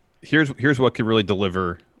 Here's what could really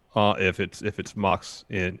deliver if it's Mox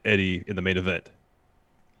and Eddie in the main event.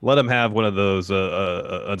 Let him have one of those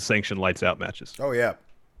unsanctioned lights out matches. Oh yeah,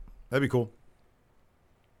 that'd be cool.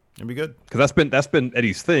 It'd be good because that's been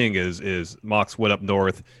Eddie's thing. Is Mox went up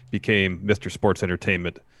north, became Mr. Sports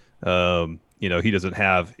Entertainment. He doesn't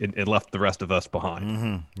have and left the rest of us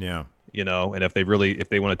behind. Yeah, and if they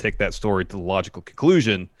want to take that story to the logical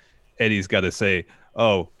conclusion, Eddie's got to say,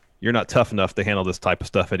 oh, you're not tough enough to handle this type of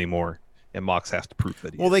stuff anymore. And Mox has to prove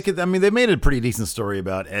that he is. They made a pretty decent story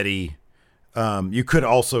about Eddie. You could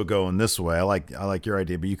also go in this way. I like your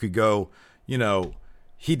idea, but you could go,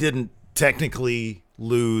 he didn't technically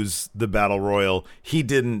lose the battle royal. He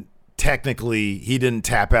didn't tap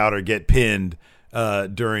out or get pinned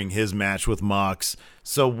during his match with Mox.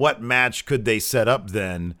 So what match could they set up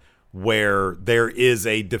then where there is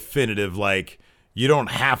a definitive, you don't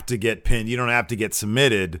have to get pinned, you don't have to get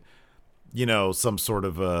submitted, some sort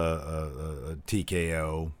of a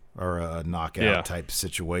TKO or a knockout type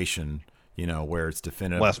situation, where it's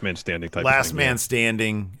definitive. Last man standing type Last of thing, man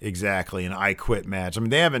standing, exactly. An I Quit match. I mean,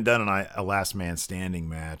 they haven't done a last man standing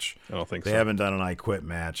match. I don't think they haven't done an I Quit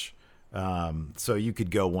match. So you could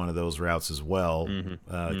go one of those routes as well,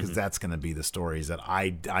 because that's going to be the stories that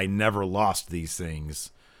I never lost these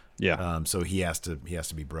things. Yeah. So he has to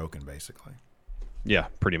be broken, basically. Yeah,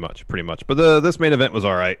 pretty much. But this main event was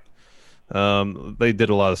all right. They did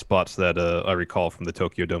a lot of spots that I recall from the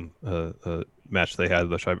Tokyo Dome match they had,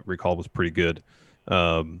 which I recall was pretty good,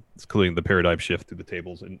 including the paradigm shift through the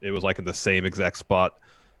tables. And it was in the same exact spot,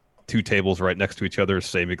 2 tables right next to each other,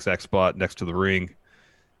 same exact spot next to the ring.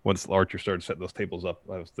 Once Archer started setting those tables up,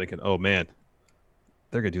 I was thinking, oh, man,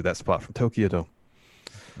 they're going to do that spot from Tokyo Dome.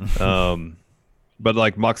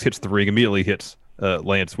 But Mox hits the ring, immediately hits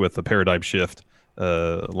Lance with a paradigm shift.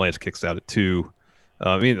 Lance kicks out at 2.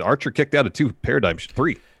 Archer kicked out at 2 paradigm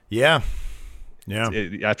 3. Yeah.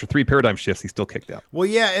 After 3 paradigm shifts, he still kicked out. Well,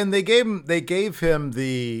 yeah, and they gave him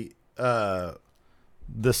the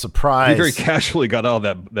surprise. He very casually got out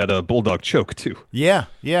of that bulldog choke too. Yeah.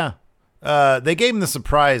 They gave him the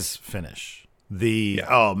surprise finish.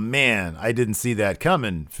 Oh man, I didn't see that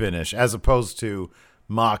coming finish, as opposed to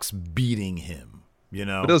Mox beating him.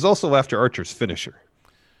 But it was also after Archer's finisher,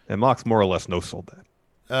 and Mox more or less no-sold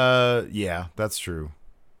that. Yeah, that's true.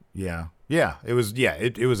 Yeah. It was. Yeah,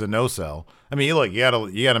 it was a no-sell. I mean, look, you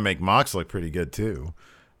gotta make Mox look pretty good too,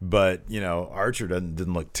 but Archer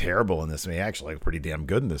didn't look terrible in this. I mean, he actually looked pretty damn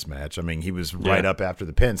good in this match. I mean, he was right up after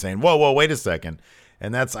the pin, saying, "Whoa, wait a second."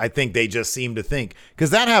 And I think they just seem to think, because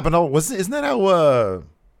that happened. Isn't that how?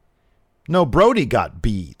 No, Brody got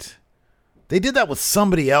beat. They did that with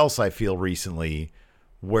somebody else, I feel, recently,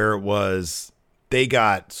 where it was they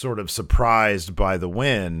got sort of surprised by the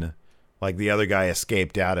win, like the other guy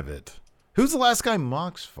escaped out of it. Who's the last guy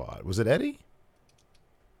Mox fought? Was it Eddie?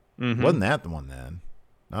 Mm-hmm. Wasn't that the one then?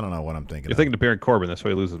 I don't know what I'm thinking. You're thinking of Baron Corbin. That's why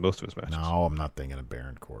he loses most of his matches. No, I'm not thinking of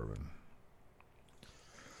Baron Corbin.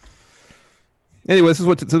 Anyway, this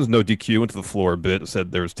was no DQ. Went to the floor a bit. It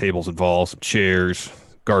said there was tables involved, some chairs,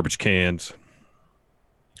 garbage cans.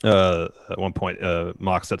 At one point,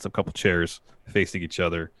 Mox sets up a couple chairs facing each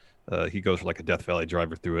other. He goes for a Death Valley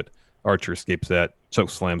driver through it. Archer escapes that, choke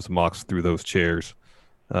slams Mox through those chairs.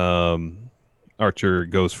 Archer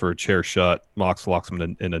goes for a chair shot. Mox locks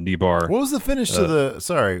him in a knee bar. What was the finish to the...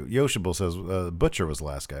 Sorry, Yoshibul says Butcher was the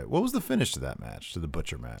last guy. What was the finish to that match, to the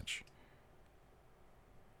Butcher match?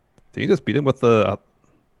 Did he just beat him with the...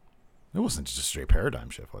 It wasn't just a straight paradigm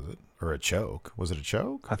shift, was it? Or a choke? Was it a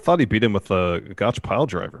choke? I thought he beat him with a gotch pile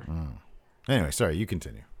driver. Anyway, sorry, you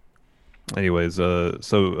continue. Anyways,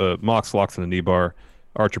 so Mox locks in a knee bar.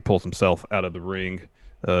 Archer pulls himself out of the ring,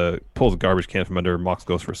 pulls a garbage can from under. Mox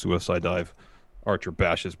goes for a suicide dive. Archer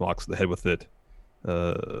bashes Mox in the head with it,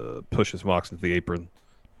 pushes Mox into the apron.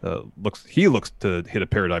 He looks to hit a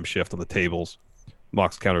paradigm shift on the tables.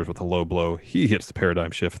 Mox counters with a low blow. He hits the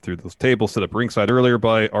paradigm shift through those tables set up ringside earlier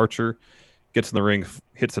by Archer. Gets in the ring,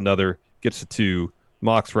 hits another, gets to 2.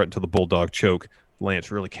 Mox right into the bulldog choke. Lance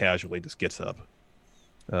really casually just gets up.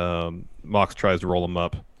 Mox tries to roll him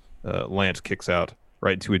up. Lance kicks out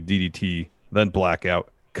right into a DDT, then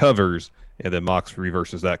blackout, covers, and then Mox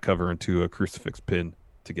reverses that cover into a crucifix pin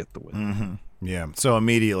to get the win. Mm-hmm. Yeah. So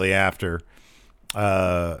immediately after,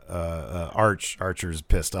 Archer's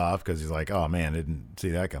pissed off because he's like, "Oh man, I didn't see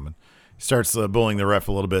that coming." He starts bullying the ref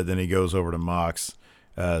a little bit. Then he goes over to Mox,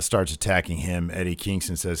 starts attacking him. Eddie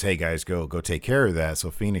Kingston says, "Hey guys, go take care of that." So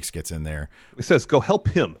Phoenix gets in there. He says, "Go help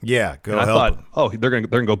him." Yeah, help him. Oh, they're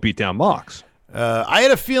gonna go beat down Mox. I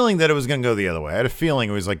had a feeling that it was gonna go the other way. I had a feeling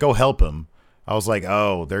it was like, "Go help him." I was like,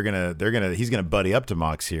 "Oh, he's gonna buddy up to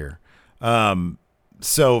Mox here."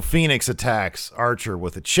 So Phoenix attacks Archer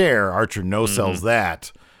with a chair. Archer no-sells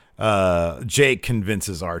that. Jake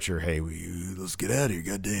convinces Archer, "Hey, let's get out of here.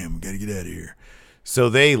 Goddamn, we got to get out of here." So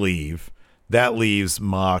they leave. That leaves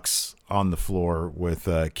Mox on the floor with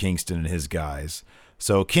Kingston and his guys.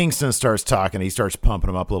 So Kingston starts talking. He starts pumping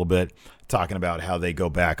him up a little bit, talking about how they go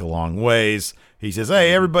back a long ways. He says,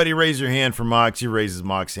 hey, everybody raise your hand for Mox. He raises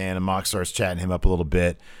Mox's hand, and Mox starts chatting him up a little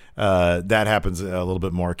bit. That happens a little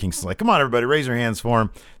bit more. Kingston's like, come on, everybody, raise your hands for him.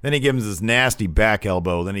 Then he gives him this nasty back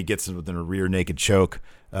elbow. Then he gets him within a rear naked choke.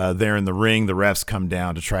 There in the ring, the refs come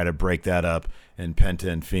down to try to break that up, and Penta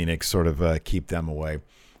and Phoenix sort of keep them away.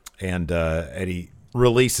 And Eddie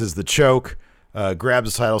releases the choke,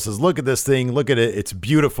 grabs the title, says, look at this thing. Look at it. It's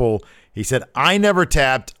beautiful. He said, I never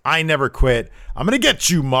tapped. I never quit. I'm going to get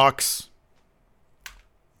you, Mox.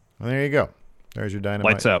 Well, there you go. There's your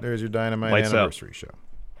Dynamite. Lights out. There's your Dynamite Lights anniversary out. show.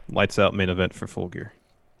 Lights out main event for Full Gear.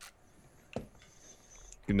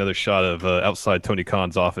 Another shot of outside Tony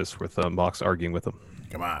Khan's office with Mox arguing with him.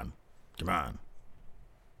 Come on. Come on.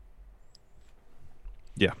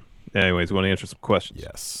 Yeah. Anyways, we want to answer some questions.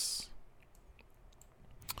 Yes.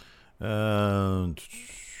 I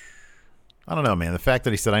don't know, man. The fact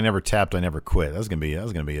that he said I never tapped, I never quit. That was gonna be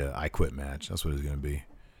a I quit match. That's what it was gonna be.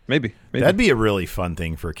 Maybe. That'd be a really fun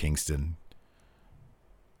thing for Kingston.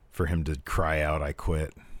 For him to cry out, I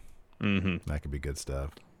quit. Mm-hmm. That could be good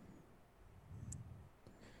stuff.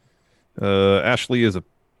 Ashley is a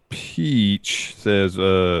peach. Says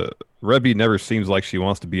Rebby never seems like she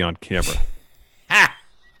wants to be on camera.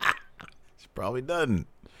 She probably doesn't.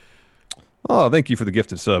 Oh, thank you for the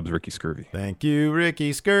gifted subs, Ricky Scurvy. Thank you,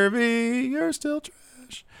 Ricky Scurvy. You're still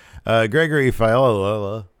trash. Gregory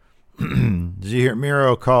Fiola. Did you hear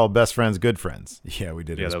Miro call best friends good friends? Yeah, we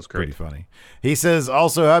did. Yeah, that was great. Pretty funny. He says,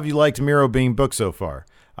 also, have you liked Miro being booked so far?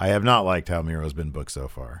 I have not liked how Miro's been booked so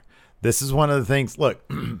far. This is one of the things, look,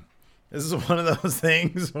 this is one of those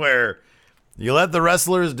things where you let the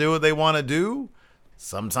wrestlers do what they want to do.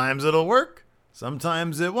 Sometimes it'll work.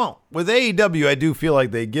 Sometimes it won't. With AEW, I do feel like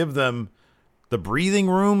they give them the breathing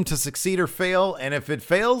room to succeed or fail. And if it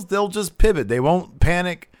fails, they'll just pivot. They won't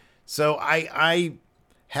panic. So I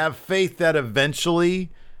have faith that eventually,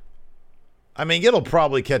 I mean, it'll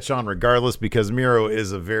probably catch on regardless because Miro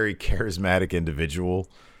is a very charismatic individual.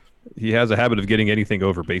 He has a habit of getting anything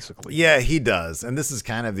over, basically. Yeah, he does. And this is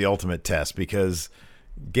kind of the ultimate test because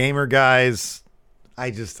gamer guys,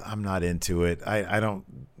 I'm not into it. I don't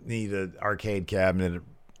need an arcade cabinet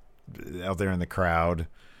out there in the crowd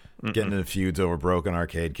getting into feuds over broken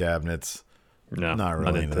arcade cabinets. No, not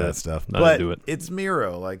really into that stuff. Not but into it. It's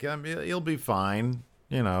Miro. Like, I mean, he'll be fine.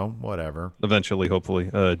 You know, whatever. Eventually,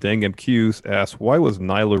 hopefully. Dang MQ asks, why was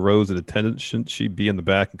Nyla Rose in attendance? Shouldn't she be in the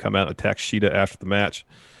back and come out and attack Sheeta after the match?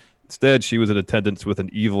 Instead, she was in attendance with an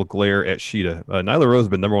evil glare at Sheeta. Nyla Rose has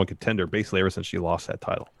been number one contender basically ever since she lost that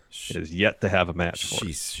title. She has yet to have a match for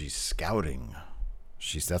her. She's scouting.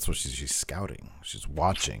 That's what she's scouting. She's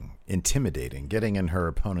watching, intimidating, getting in her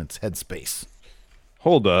opponent's headspace.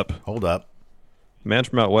 Hold up. Man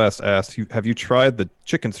from out west asked, have you tried the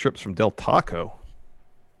chicken strips from Del Taco?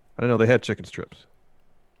 I didn't know they had chicken strips.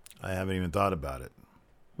 I haven't even thought about it.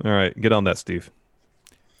 All right, get on that, Steve.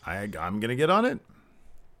 I'm going to get on it.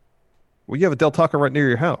 Well, you have a Del Taco right near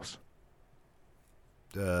your house.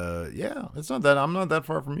 Yeah, I'm not that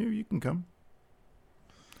far from you. You can come.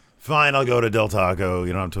 Fine, I'll go to Del Taco.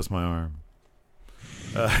 You don't have to twist my arm.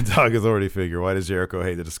 Dog Authority figure. Why does Jericho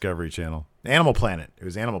hate the Discovery Channel? Animal Planet. It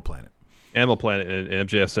was Animal Planet. Animal Planet, and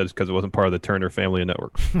MJF said it's because it wasn't part of the Turner Family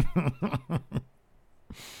Network.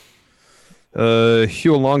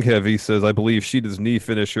 Hugh Longheavy says, I believe Sheeta's knee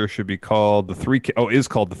finisher should be called the 3 count. Oh, is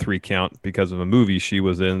called the 3 count because of a movie she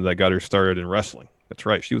was in that got her started in wrestling. That's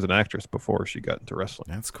right. She was an actress before she got into wrestling.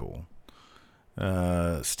 That's cool.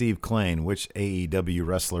 Steve Klain, which AEW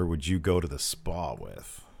wrestler would you go to the spa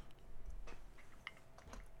with?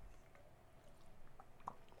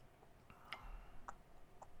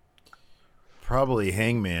 Probably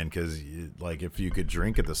Hangman, because like if you could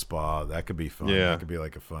drink at the spa, that could be fun. Yeah, that could be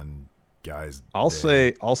like a fun guys. I'll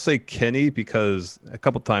say Kenny because a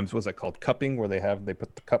couple times what's that called, cupping, where they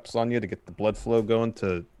put the cups on you to get the blood flow going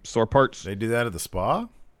to sore parts. They do that at the spa?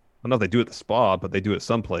 I don't know if they do it at the spa, but they do it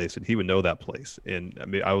someplace, and he would know that place. And I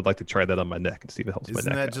mean, I would like to try that on my neck and see if it helps my neck.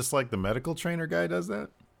 Isn't that out. just like the medical trainer guy does that?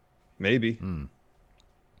 Maybe.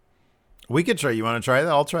 We could try. You want to try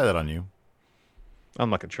that? I'll try that on you.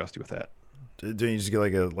 I'm not gonna trust you with that. Do you just get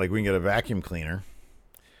we can get a vacuum cleaner,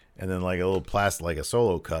 and then like a little plastic, like a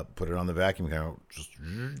Solo cup, put it on the vacuum cleaner, just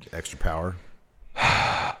extra power.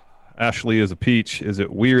 Ashley is a peach. Is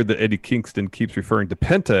it weird that Eddie Kingston keeps referring to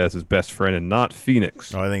Penta as his best friend and not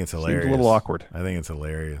Phoenix? Oh, I think it's hilarious. Seems a little awkward. I think it's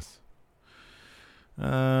hilarious.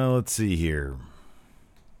 Let's see here.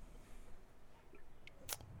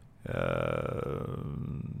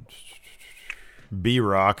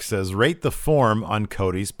 B-Rock says, rate the form on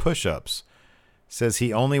Cody's push-ups. says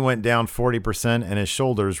he only went down 40% and his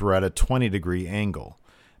shoulders were at a 20-degree angle.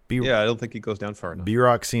 I don't think he goes down far enough.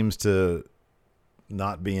 B-Rock seems to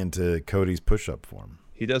not be into Cody's push-up form.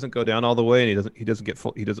 He doesn't go down all the way, and he doesn't get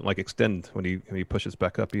full. He doesn't like extend when he pushes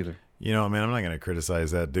back up either. You know, man, I'm not going to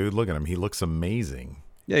criticize that dude. Look at him; he looks amazing.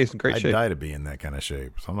 Yeah, he's in great shape. I'd die to be in that kind of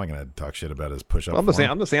shape, so I'm not going to talk shit about his push-up.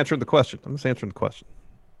 I'm just answering the question.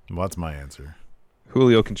 What's my answer?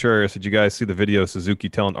 Julio Contreras, did you guys see the video of Suzuki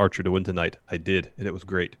telling Archer to win tonight? I did, and it was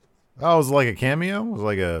great. Oh, it was like a cameo? It was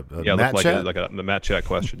like a Matt chat? Like a Matt chat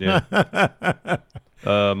question, yeah.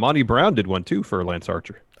 Monty Brown did one, too, for Lance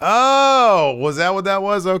Archer. Oh, was that what that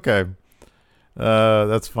was? Okay.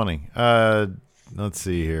 That's funny. Let's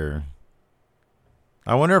see here.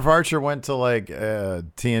 I wonder if Archer went to like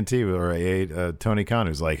TNT or Tony Khan,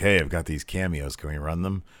 who's like, hey, I've got these cameos. Can we run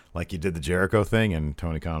them? Like you did the Jericho thing, and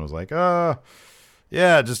Tony Khan was like,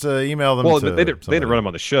 yeah, just email them. Well, they didn't run them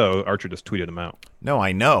on the show. Archer just tweeted them out. No,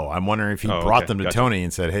 I know. I'm wondering if he brought them to Tony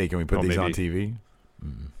and said, hey, can we put these on TV?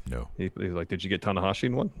 No. He's like, did you get Tanahashi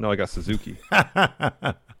in one? No, I got Suzuki.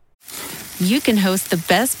 You can host the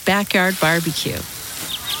best backyard barbecue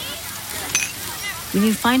when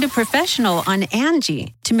you find a professional on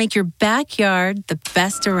Angie to make your backyard the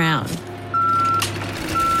best around.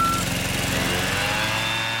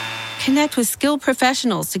 Connect with skilled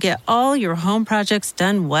professionals to get all your home projects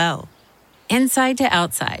done well. Inside to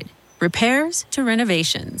outside, repairs to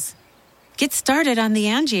renovations. Get started on the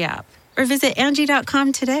Angie app or visit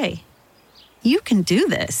Angie.com today. You can do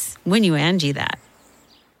this when you Angie that.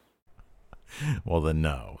 Well, then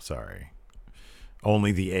no, sorry.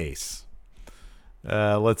 Only the ace.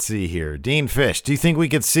 Let's see here. Dean Fish, do you think we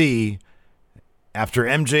could see, after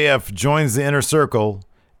MJF joins the Inner Circle,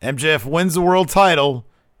 MJF wins the world title,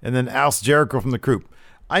 and then ousts Jericho from the group?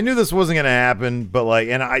 I knew this wasn't going to happen, but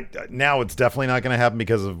now it's definitely not going to happen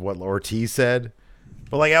because of what Ortiz said.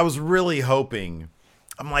 But I was really hoping.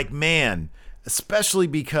 I'm like, man, especially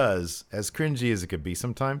because, as cringy as it could be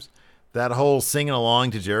sometimes, that whole singing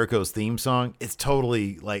along to Jericho's theme song, it's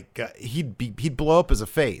totally he'd blow up as a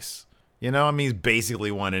face. You know, I mean, he's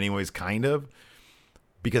basically one anyways, kind of,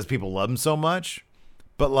 because people love him so much.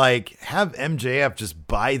 But have MJF just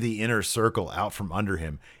buy the Inner Circle out from under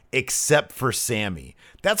him, except for Sammy.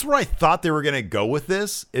 That's where I thought they were going to go with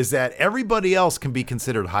this, is that everybody else can be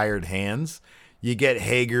considered hired hands. You get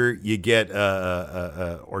Hager, you get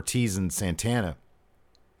Ortiz and Santana.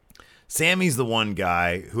 Sammy's the one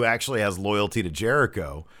guy who actually has loyalty to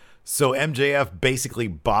Jericho. So MJF basically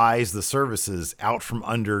buys the services out from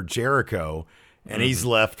under Jericho, and he's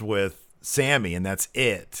left with Sammy, and that's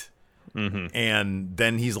it. Mm-hmm. And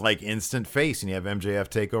then he's like instant face, and you have MJF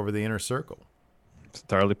take over the Inner Circle. It's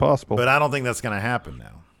entirely possible. But I don't think that's going to happen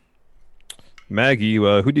now. Maggie,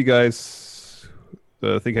 who do you guys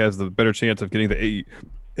think has the better chance of getting the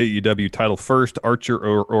AEW title first, Archer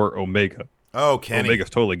or Omega? Oh, Kenny. Omega's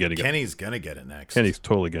totally getting it. Kenny's going to get it next. Kenny's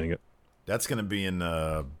totally getting it. That's going to be in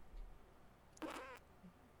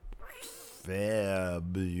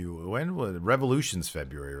February. When was it? Revolution's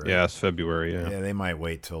February, right? Yeah, it's February, yeah. Yeah, they might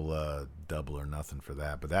wait till Double or Nothing for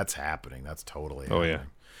that, but that's happening. That's totally happening. Oh, yeah.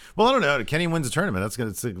 Well, I don't know. Kenny wins the tournament.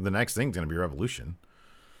 The next thing's going to be Revolution.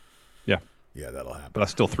 Yeah. Yeah, that'll happen. But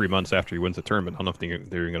that's still 3 months after he wins the tournament. I don't know if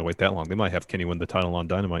they're going to wait that long. They might have Kenny win the title on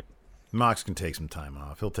Dynamite. Mox can take some time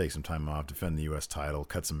off. He'll take some time off, defend the U.S. title,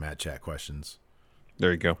 cut some Matt Chat questions.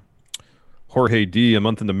 There you go. Jorge D, a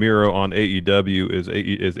month into Miro on AEW. Is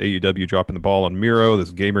AEW dropping the ball on Miro?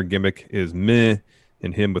 This gamer gimmick is meh,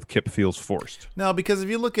 and him with Kip feels forced. No, because if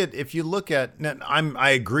you look at, I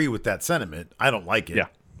agree with that sentiment. I don't like it. Yeah,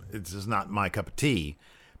 it's just not my cup of tea.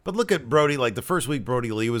 But look at Brody. Like the first week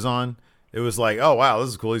Brody Lee was on, it was like, oh wow, this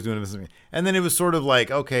is cool. He's doing this, and then it was sort of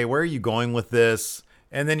like, okay, where are you going with this?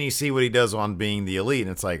 And then you see what he does on Being the Elite,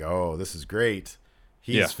 and it's like, oh, this is great.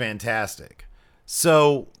 He's fantastic.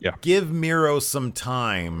 So give Miro some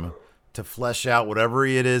time to flesh out whatever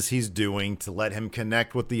it is he's doing, to let him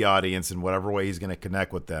connect with the audience in whatever way he's going to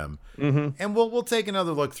connect with them. Mm-hmm. And we'll take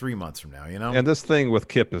another look 3 months from now, you know? And this thing with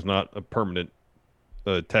Kip is not a permanent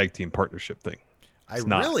tag team partnership thing. I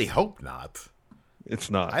really hope not.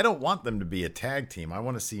 It's not. I don't want them to be a tag team. I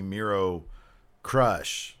want to see Miro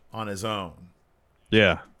crush on his own.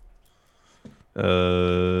 Yeah.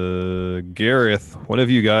 Gareth, one of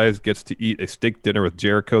you guys gets to eat a steak dinner with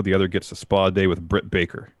Jericho, the other gets a spa day with Britt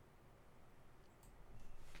Baker.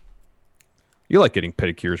 You like getting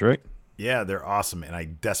pedicures, right? Yeah, they're awesome, and I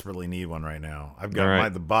desperately need one right now. I've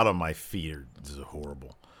got the bottom of my feet are just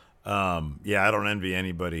horrible. Yeah, I don't envy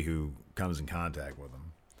anybody who comes in contact with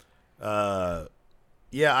them.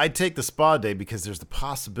 Yeah, I'd take the spa day because there's the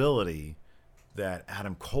possibility that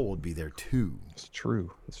Adam Cole would be there too. It's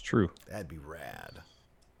true. It's true. That'd be rad.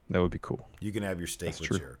 That would be cool. You can have your steak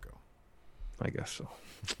with Jericho. I guess so.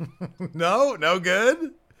 No good?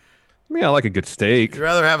 I mean, I like a good steak. You'd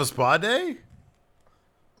rather have a spa day?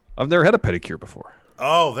 I've never had a pedicure before.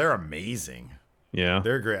 Oh, they're amazing. Yeah.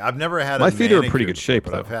 They're great. I've never had My a feet are in manicure pretty good shape,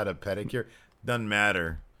 but though. I've had a pedicure. Doesn't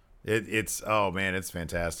matter. It's oh man, it's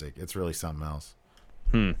fantastic. It's really something else.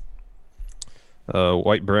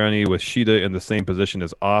 White Brownie with Shida in the same position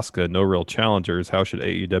as Asuka, no real challengers. How should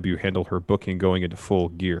AEW handle her booking going into Full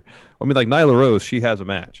Gear? I mean, like Nyla Rose, she has a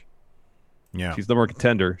match. Yeah. She's the more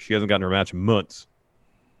contender. She hasn't gotten her match in months.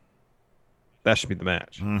 That should be the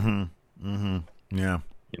match. Yeah.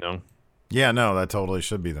 You know? Yeah, no, that totally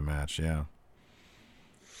should be the match, yeah.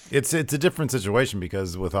 It's a different situation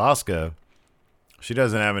because with Asuka, she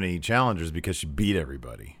doesn't have any challengers because she beat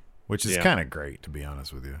everybody, which is kind of great, to be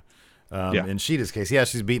honest with you. In Shida's case, yeah,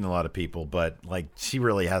 she's beaten a lot of people, but like she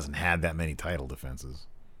really hasn't had that many title defenses.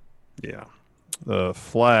 Yeah.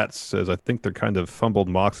 Flats says, I think they're kind of fumbled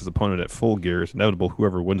Mox's opponent at Full Gear. It's inevitable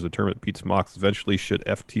whoever wins the tournament beats Mox eventually should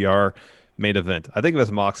FTR main event. I think if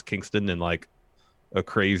it's Mox Kingston and like a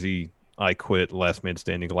crazy I quit, last man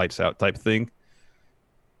standing, lights out type thing,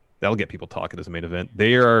 that'll get people talking as a main event.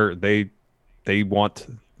 They want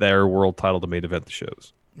their world title to main event the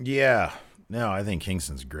shows. Yeah. No, I think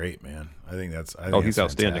Kingston's great, man. I think he's that's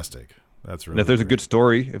outstanding. Fantastic. That's really and if there's great. a good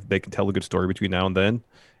story, if they can tell a good story between now and then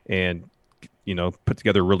and put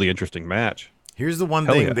together a really interesting match. Here's the one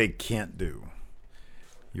thing they can't do.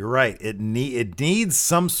 You're right. It needs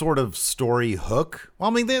some sort of story hook. Well,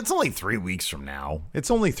 I mean, it's only 3 weeks from now. It's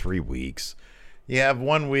only 3 weeks. You have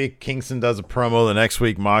 1 week, Kingston does a promo. The next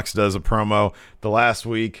week, Mox does a promo. The last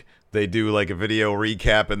week, they do like a video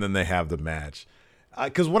recap, and then they have the match.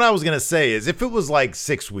 Because what I was going to say is if it was like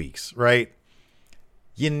 6 weeks, right,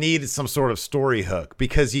 you need some sort of story hook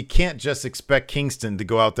because you can't just expect Kingston to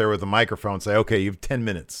go out there with a microphone and say, okay, you have 10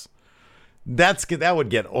 minutes. That would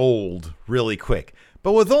get old really quick.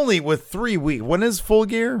 But with 3 weeks, when is Full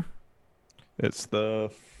Gear? It's the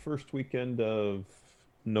first weekend of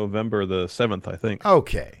November the 7th, I think.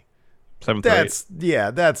 Okay. 7th or 8th. Yeah,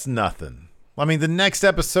 that's nothing. I mean, the next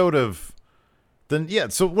episode of...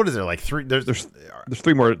 so what is there, like three? There's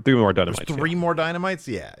 3 more Dynamites. There's 3 more Dynamites?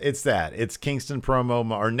 Yeah, it's that. It's Kingston promo,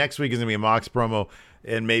 or next week is going to be a Mox promo,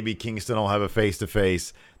 and maybe Kingston will have a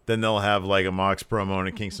face-to-face. Then they'll have like a Mox promo and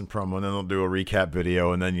a Kingston promo, and then they'll do a recap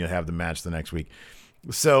video, and then you'll have the match the next week.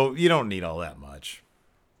 So you don't need all that much.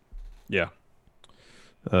 Yeah.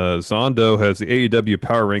 Zondo has the AEW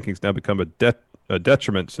power rankings now become a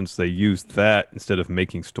detriment since they use that instead of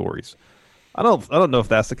making stories. I don't know if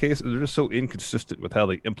that's the case. They're just so inconsistent with how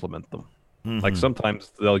they implement them. Mm-hmm. Like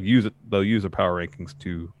sometimes they'll use the power rankings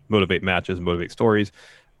to motivate matches, motivate stories,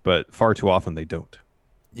 but far too often they don't.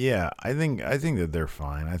 Yeah, I think that they're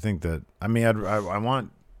fine. I think that I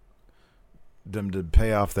want them to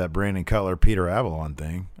pay off that Brandon Cutler Peter Avalon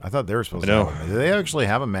thing. I thought they were supposed to. Did they actually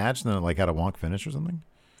have a match and then like had a wonk finish or something?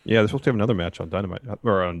 Yeah, they're supposed to have another match on Dynamite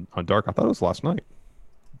or on Dark. I thought it was last night.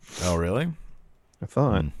 Oh, really? I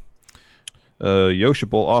thought.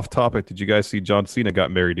 Yoshibol off topic. Did you guys see John Cena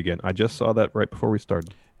got married again? I just saw that right before we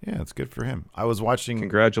started. Yeah, it's good for him. I was watching.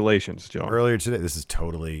 Congratulations, John. Earlier today. This is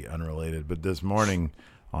totally unrelated, but this morning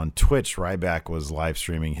on Twitch, Ryback was live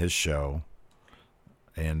streaming his show,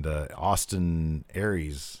 and Austin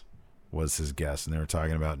Aries was his guest, and they were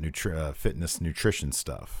talking about fitness, nutrition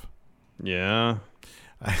stuff. Yeah.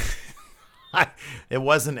 It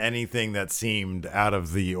wasn't anything that seemed out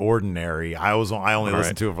of the ordinary. I only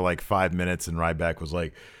listened to it for like 5 minutes, and Ryback was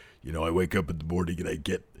like, I wake up in the morning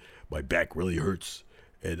and my back really hurts,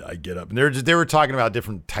 and I get up, and they were talking about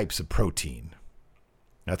different types of protein.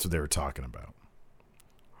 That's what they were talking about.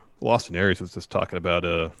 Well, Austin Aries was just talking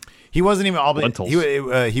about he wasn't even lentils.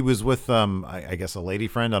 He was with I guess a lady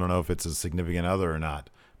friend. I don't know if it's a significant other or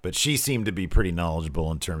not, but she seemed to be pretty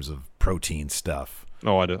knowledgeable in terms of protein stuff.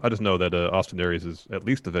 Oh, I just know that Austin Aries is at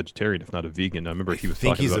least a vegetarian, if not a vegan. I remember he was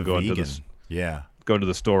talking about going to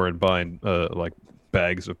the store and buying like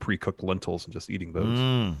bags of pre-cooked lentils and just eating those.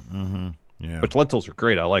 Mm-hmm. Yeah, but lentils are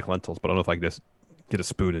great. I like lentils, but I don't know if I can just get a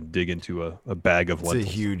spoon and dig into a bag of lentils.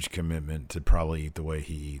 It's a huge commitment to probably eat the way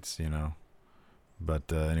he eats,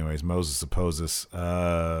 But anyways, Moses opposes.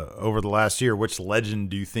 Over the last year, which legend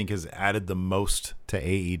do you think has added the most to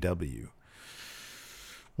AEW?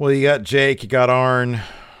 Well, you got Jake, you got Arn,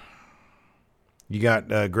 you got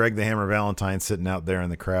Greg the Hammer Valentine sitting out there in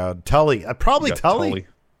the crowd. Tully, probably Tully.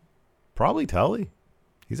 Probably Tully.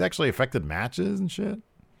 He's actually affected matches and shit.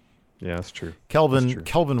 Yeah, that's true.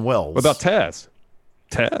 Kelvin Wells. What about Taz?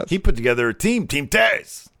 Taz. He put together a team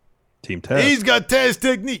Taz. Team Taz. He's got Taz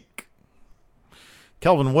technique.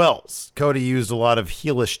 Kelvin Wells. Cody used a lot of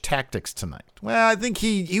heelish tactics tonight. Well, I think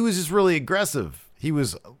he was just really aggressive. He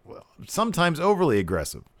was sometimes overly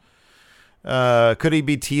aggressive. Could he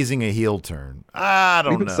be teasing a heel turn? I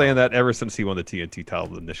don't know. We've been saying that ever since he won the TNT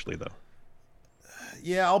title initially, though.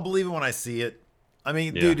 Yeah, I'll believe it when I see it. I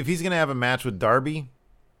mean, dude, if he's going to have a match with Darby,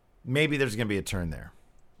 maybe there's going to be a turn there.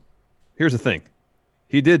 Here's the thing.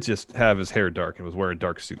 He did just have his hair dark and was wearing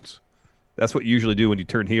dark suits. That's what you usually do when you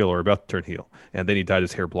turn heel or about to turn heel. And then he dyed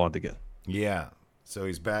his hair blonde again. Yeah. So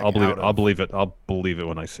he's back. I'll believe it. I'll believe it. I'll believe it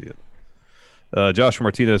when I see it. Joshua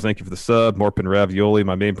Martinez, thank you for the sub. Morpin Ravioli.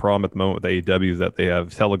 My main problem at the moment with AEW is that they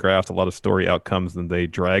have telegraphed a lot of story outcomes and they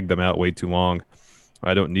drag them out way too long.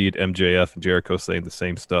 I don't need MJF and Jericho saying the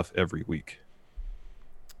same stuff every week.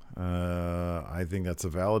 I think that's a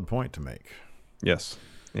valid point to make. Yes.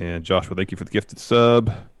 And Joshua, thank you for the gifted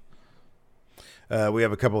sub. We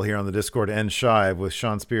have a couple here on the Discord. End Shy with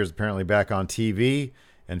Sean Spears apparently back on TV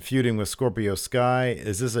and feuding with Scorpio Sky.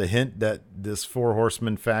 Is this a hint that this Four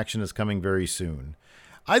Horsemen faction is coming very soon?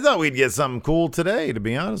 I thought we'd get something cool today, to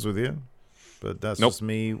be honest with you. But that's just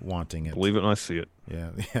me wanting it. Believe it when I see it.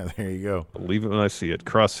 Yeah, there you go. Believe it when I see it.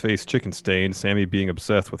 Crossface Chicken Stain, Sammy being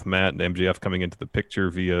obsessed with Matt and MJF coming into the picture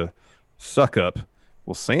via suck up.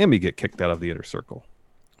 Will Sammy get kicked out of the Inner Circle?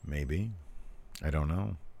 Maybe. I don't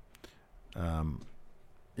know.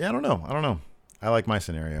 Yeah, I don't know. I like my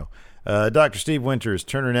scenario. Dr. Steve Winters,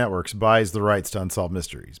 Turner Networks, buys the rights to Unsolved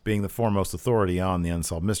Mysteries. Being the foremost authority on the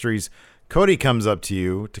Unsolved Mysteries, Cody comes up to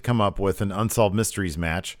you to come up with an Unsolved Mysteries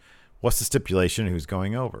match. What's the stipulation? Who's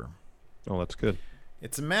going over? Oh, that's good.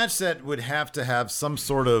 It's a match that would have to have some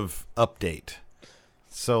sort of update.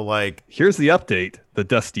 So, like... Here's the update, the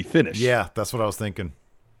Dusty finish. Yeah, that's what I was thinking.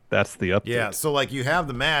 That's the update. Yeah, so, like, you have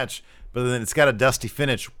the match, but then it's got a Dusty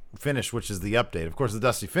finish, which is the update. Of course, the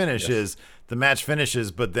Dusty finish is the match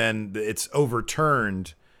finishes, but then it's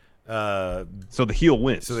overturned. So the heel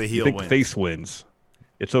wins. So the heel wins. wins. The face wins.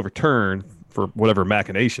 It's overturned for whatever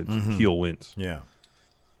machinations. Mm-hmm. Heel wins. Yeah.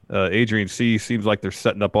 Adrian C. seems like they're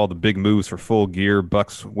setting up all the big moves for Full Gear.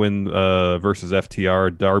 Bucks win versus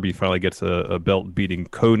FTR. Darby finally gets a belt beating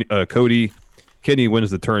Cody. Kenny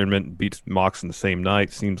wins the tournament, beats Mox in the same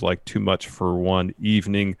night. Seems like too much for one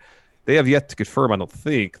evening. They have yet to confirm, I don't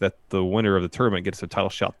think, that the winner of the tournament gets a title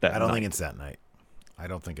shot that night. I don't think it's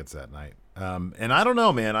that night. And I don't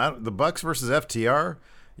know, man. The Bucks versus FTR,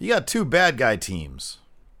 you got two bad guy teams.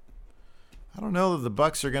 I don't know that the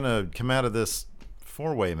Bucks are going to come out of this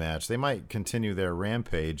four-way match. They might continue their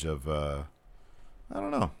rampage of, I don't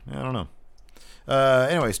know.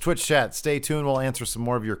 Anyways, Twitch chat, stay tuned. We'll answer some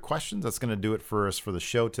more of your questions. That's going to do it for us for the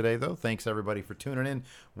show today, though. Thanks, everybody, for tuning in.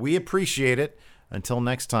 We appreciate it. Until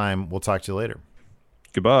next time, we'll talk to you later.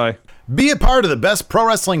 Goodbye. Be a part of the best pro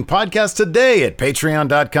wrestling podcast today at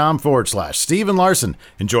patreon.com/Steven Larson.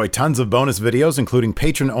 Enjoy tons of bonus videos, including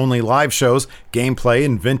patron-only live shows, gameplay,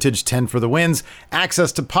 and vintage 10 for the wins,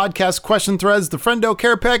 access to podcast question threads, the Friendo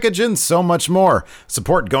Care Package, and so much more.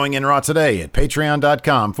 Support Going In Raw today at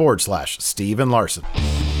patreon.com/Steven Larson.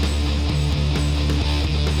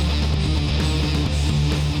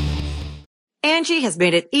 Angie has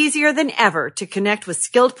made it easier than ever to connect with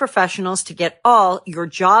skilled professionals to get all your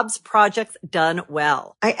jobs projects done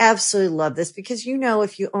well. I absolutely love this because, you know,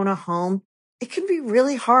 if you own a home, it can be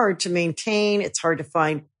really hard to maintain. It's hard to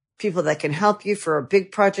find people that can help you for a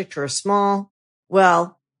big project or a small.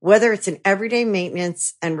 Well, whether it's in everyday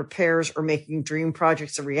maintenance and repairs or making dream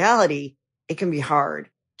projects a reality, it can be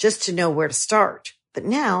hard just to know where to start. But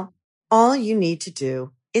now all you need to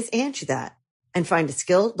do is Angie that and find a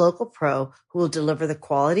skilled local pro who will deliver the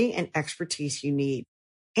quality and expertise you need.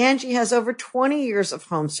 Angie has over 20 years of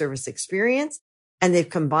home service experience, and they've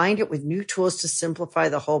combined it with new tools to simplify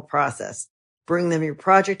the whole process. Bring them your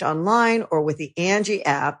project online or with the Angie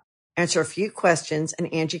app, answer a few questions,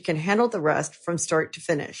 and Angie can handle the rest from start to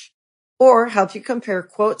finish. Or help you compare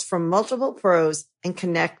quotes from multiple pros and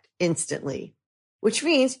connect instantly, which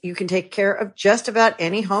means you can take care of just about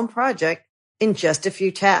any home project in just a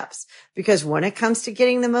few taps. Because when it comes to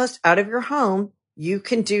getting the most out of your home, you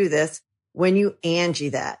can do this when you Angie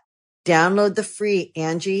that. Download the free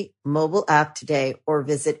Angie mobile app today or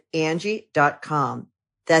visit Angie.com.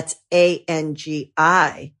 That's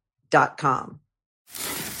ANGI.com.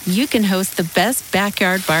 You can host the best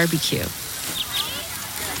backyard barbecue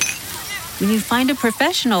when you find a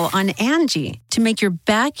professional on Angie to make your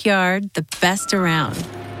backyard the best around.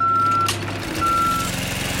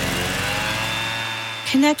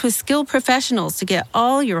 Connect with skilled professionals to get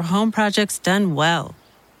all your home projects done well.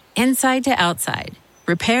 Inside to outside,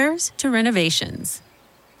 repairs to renovations.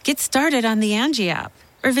 Get started on the Angie app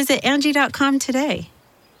or or visit Angie.com today.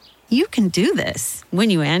 You can do this when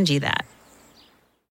you Angie that.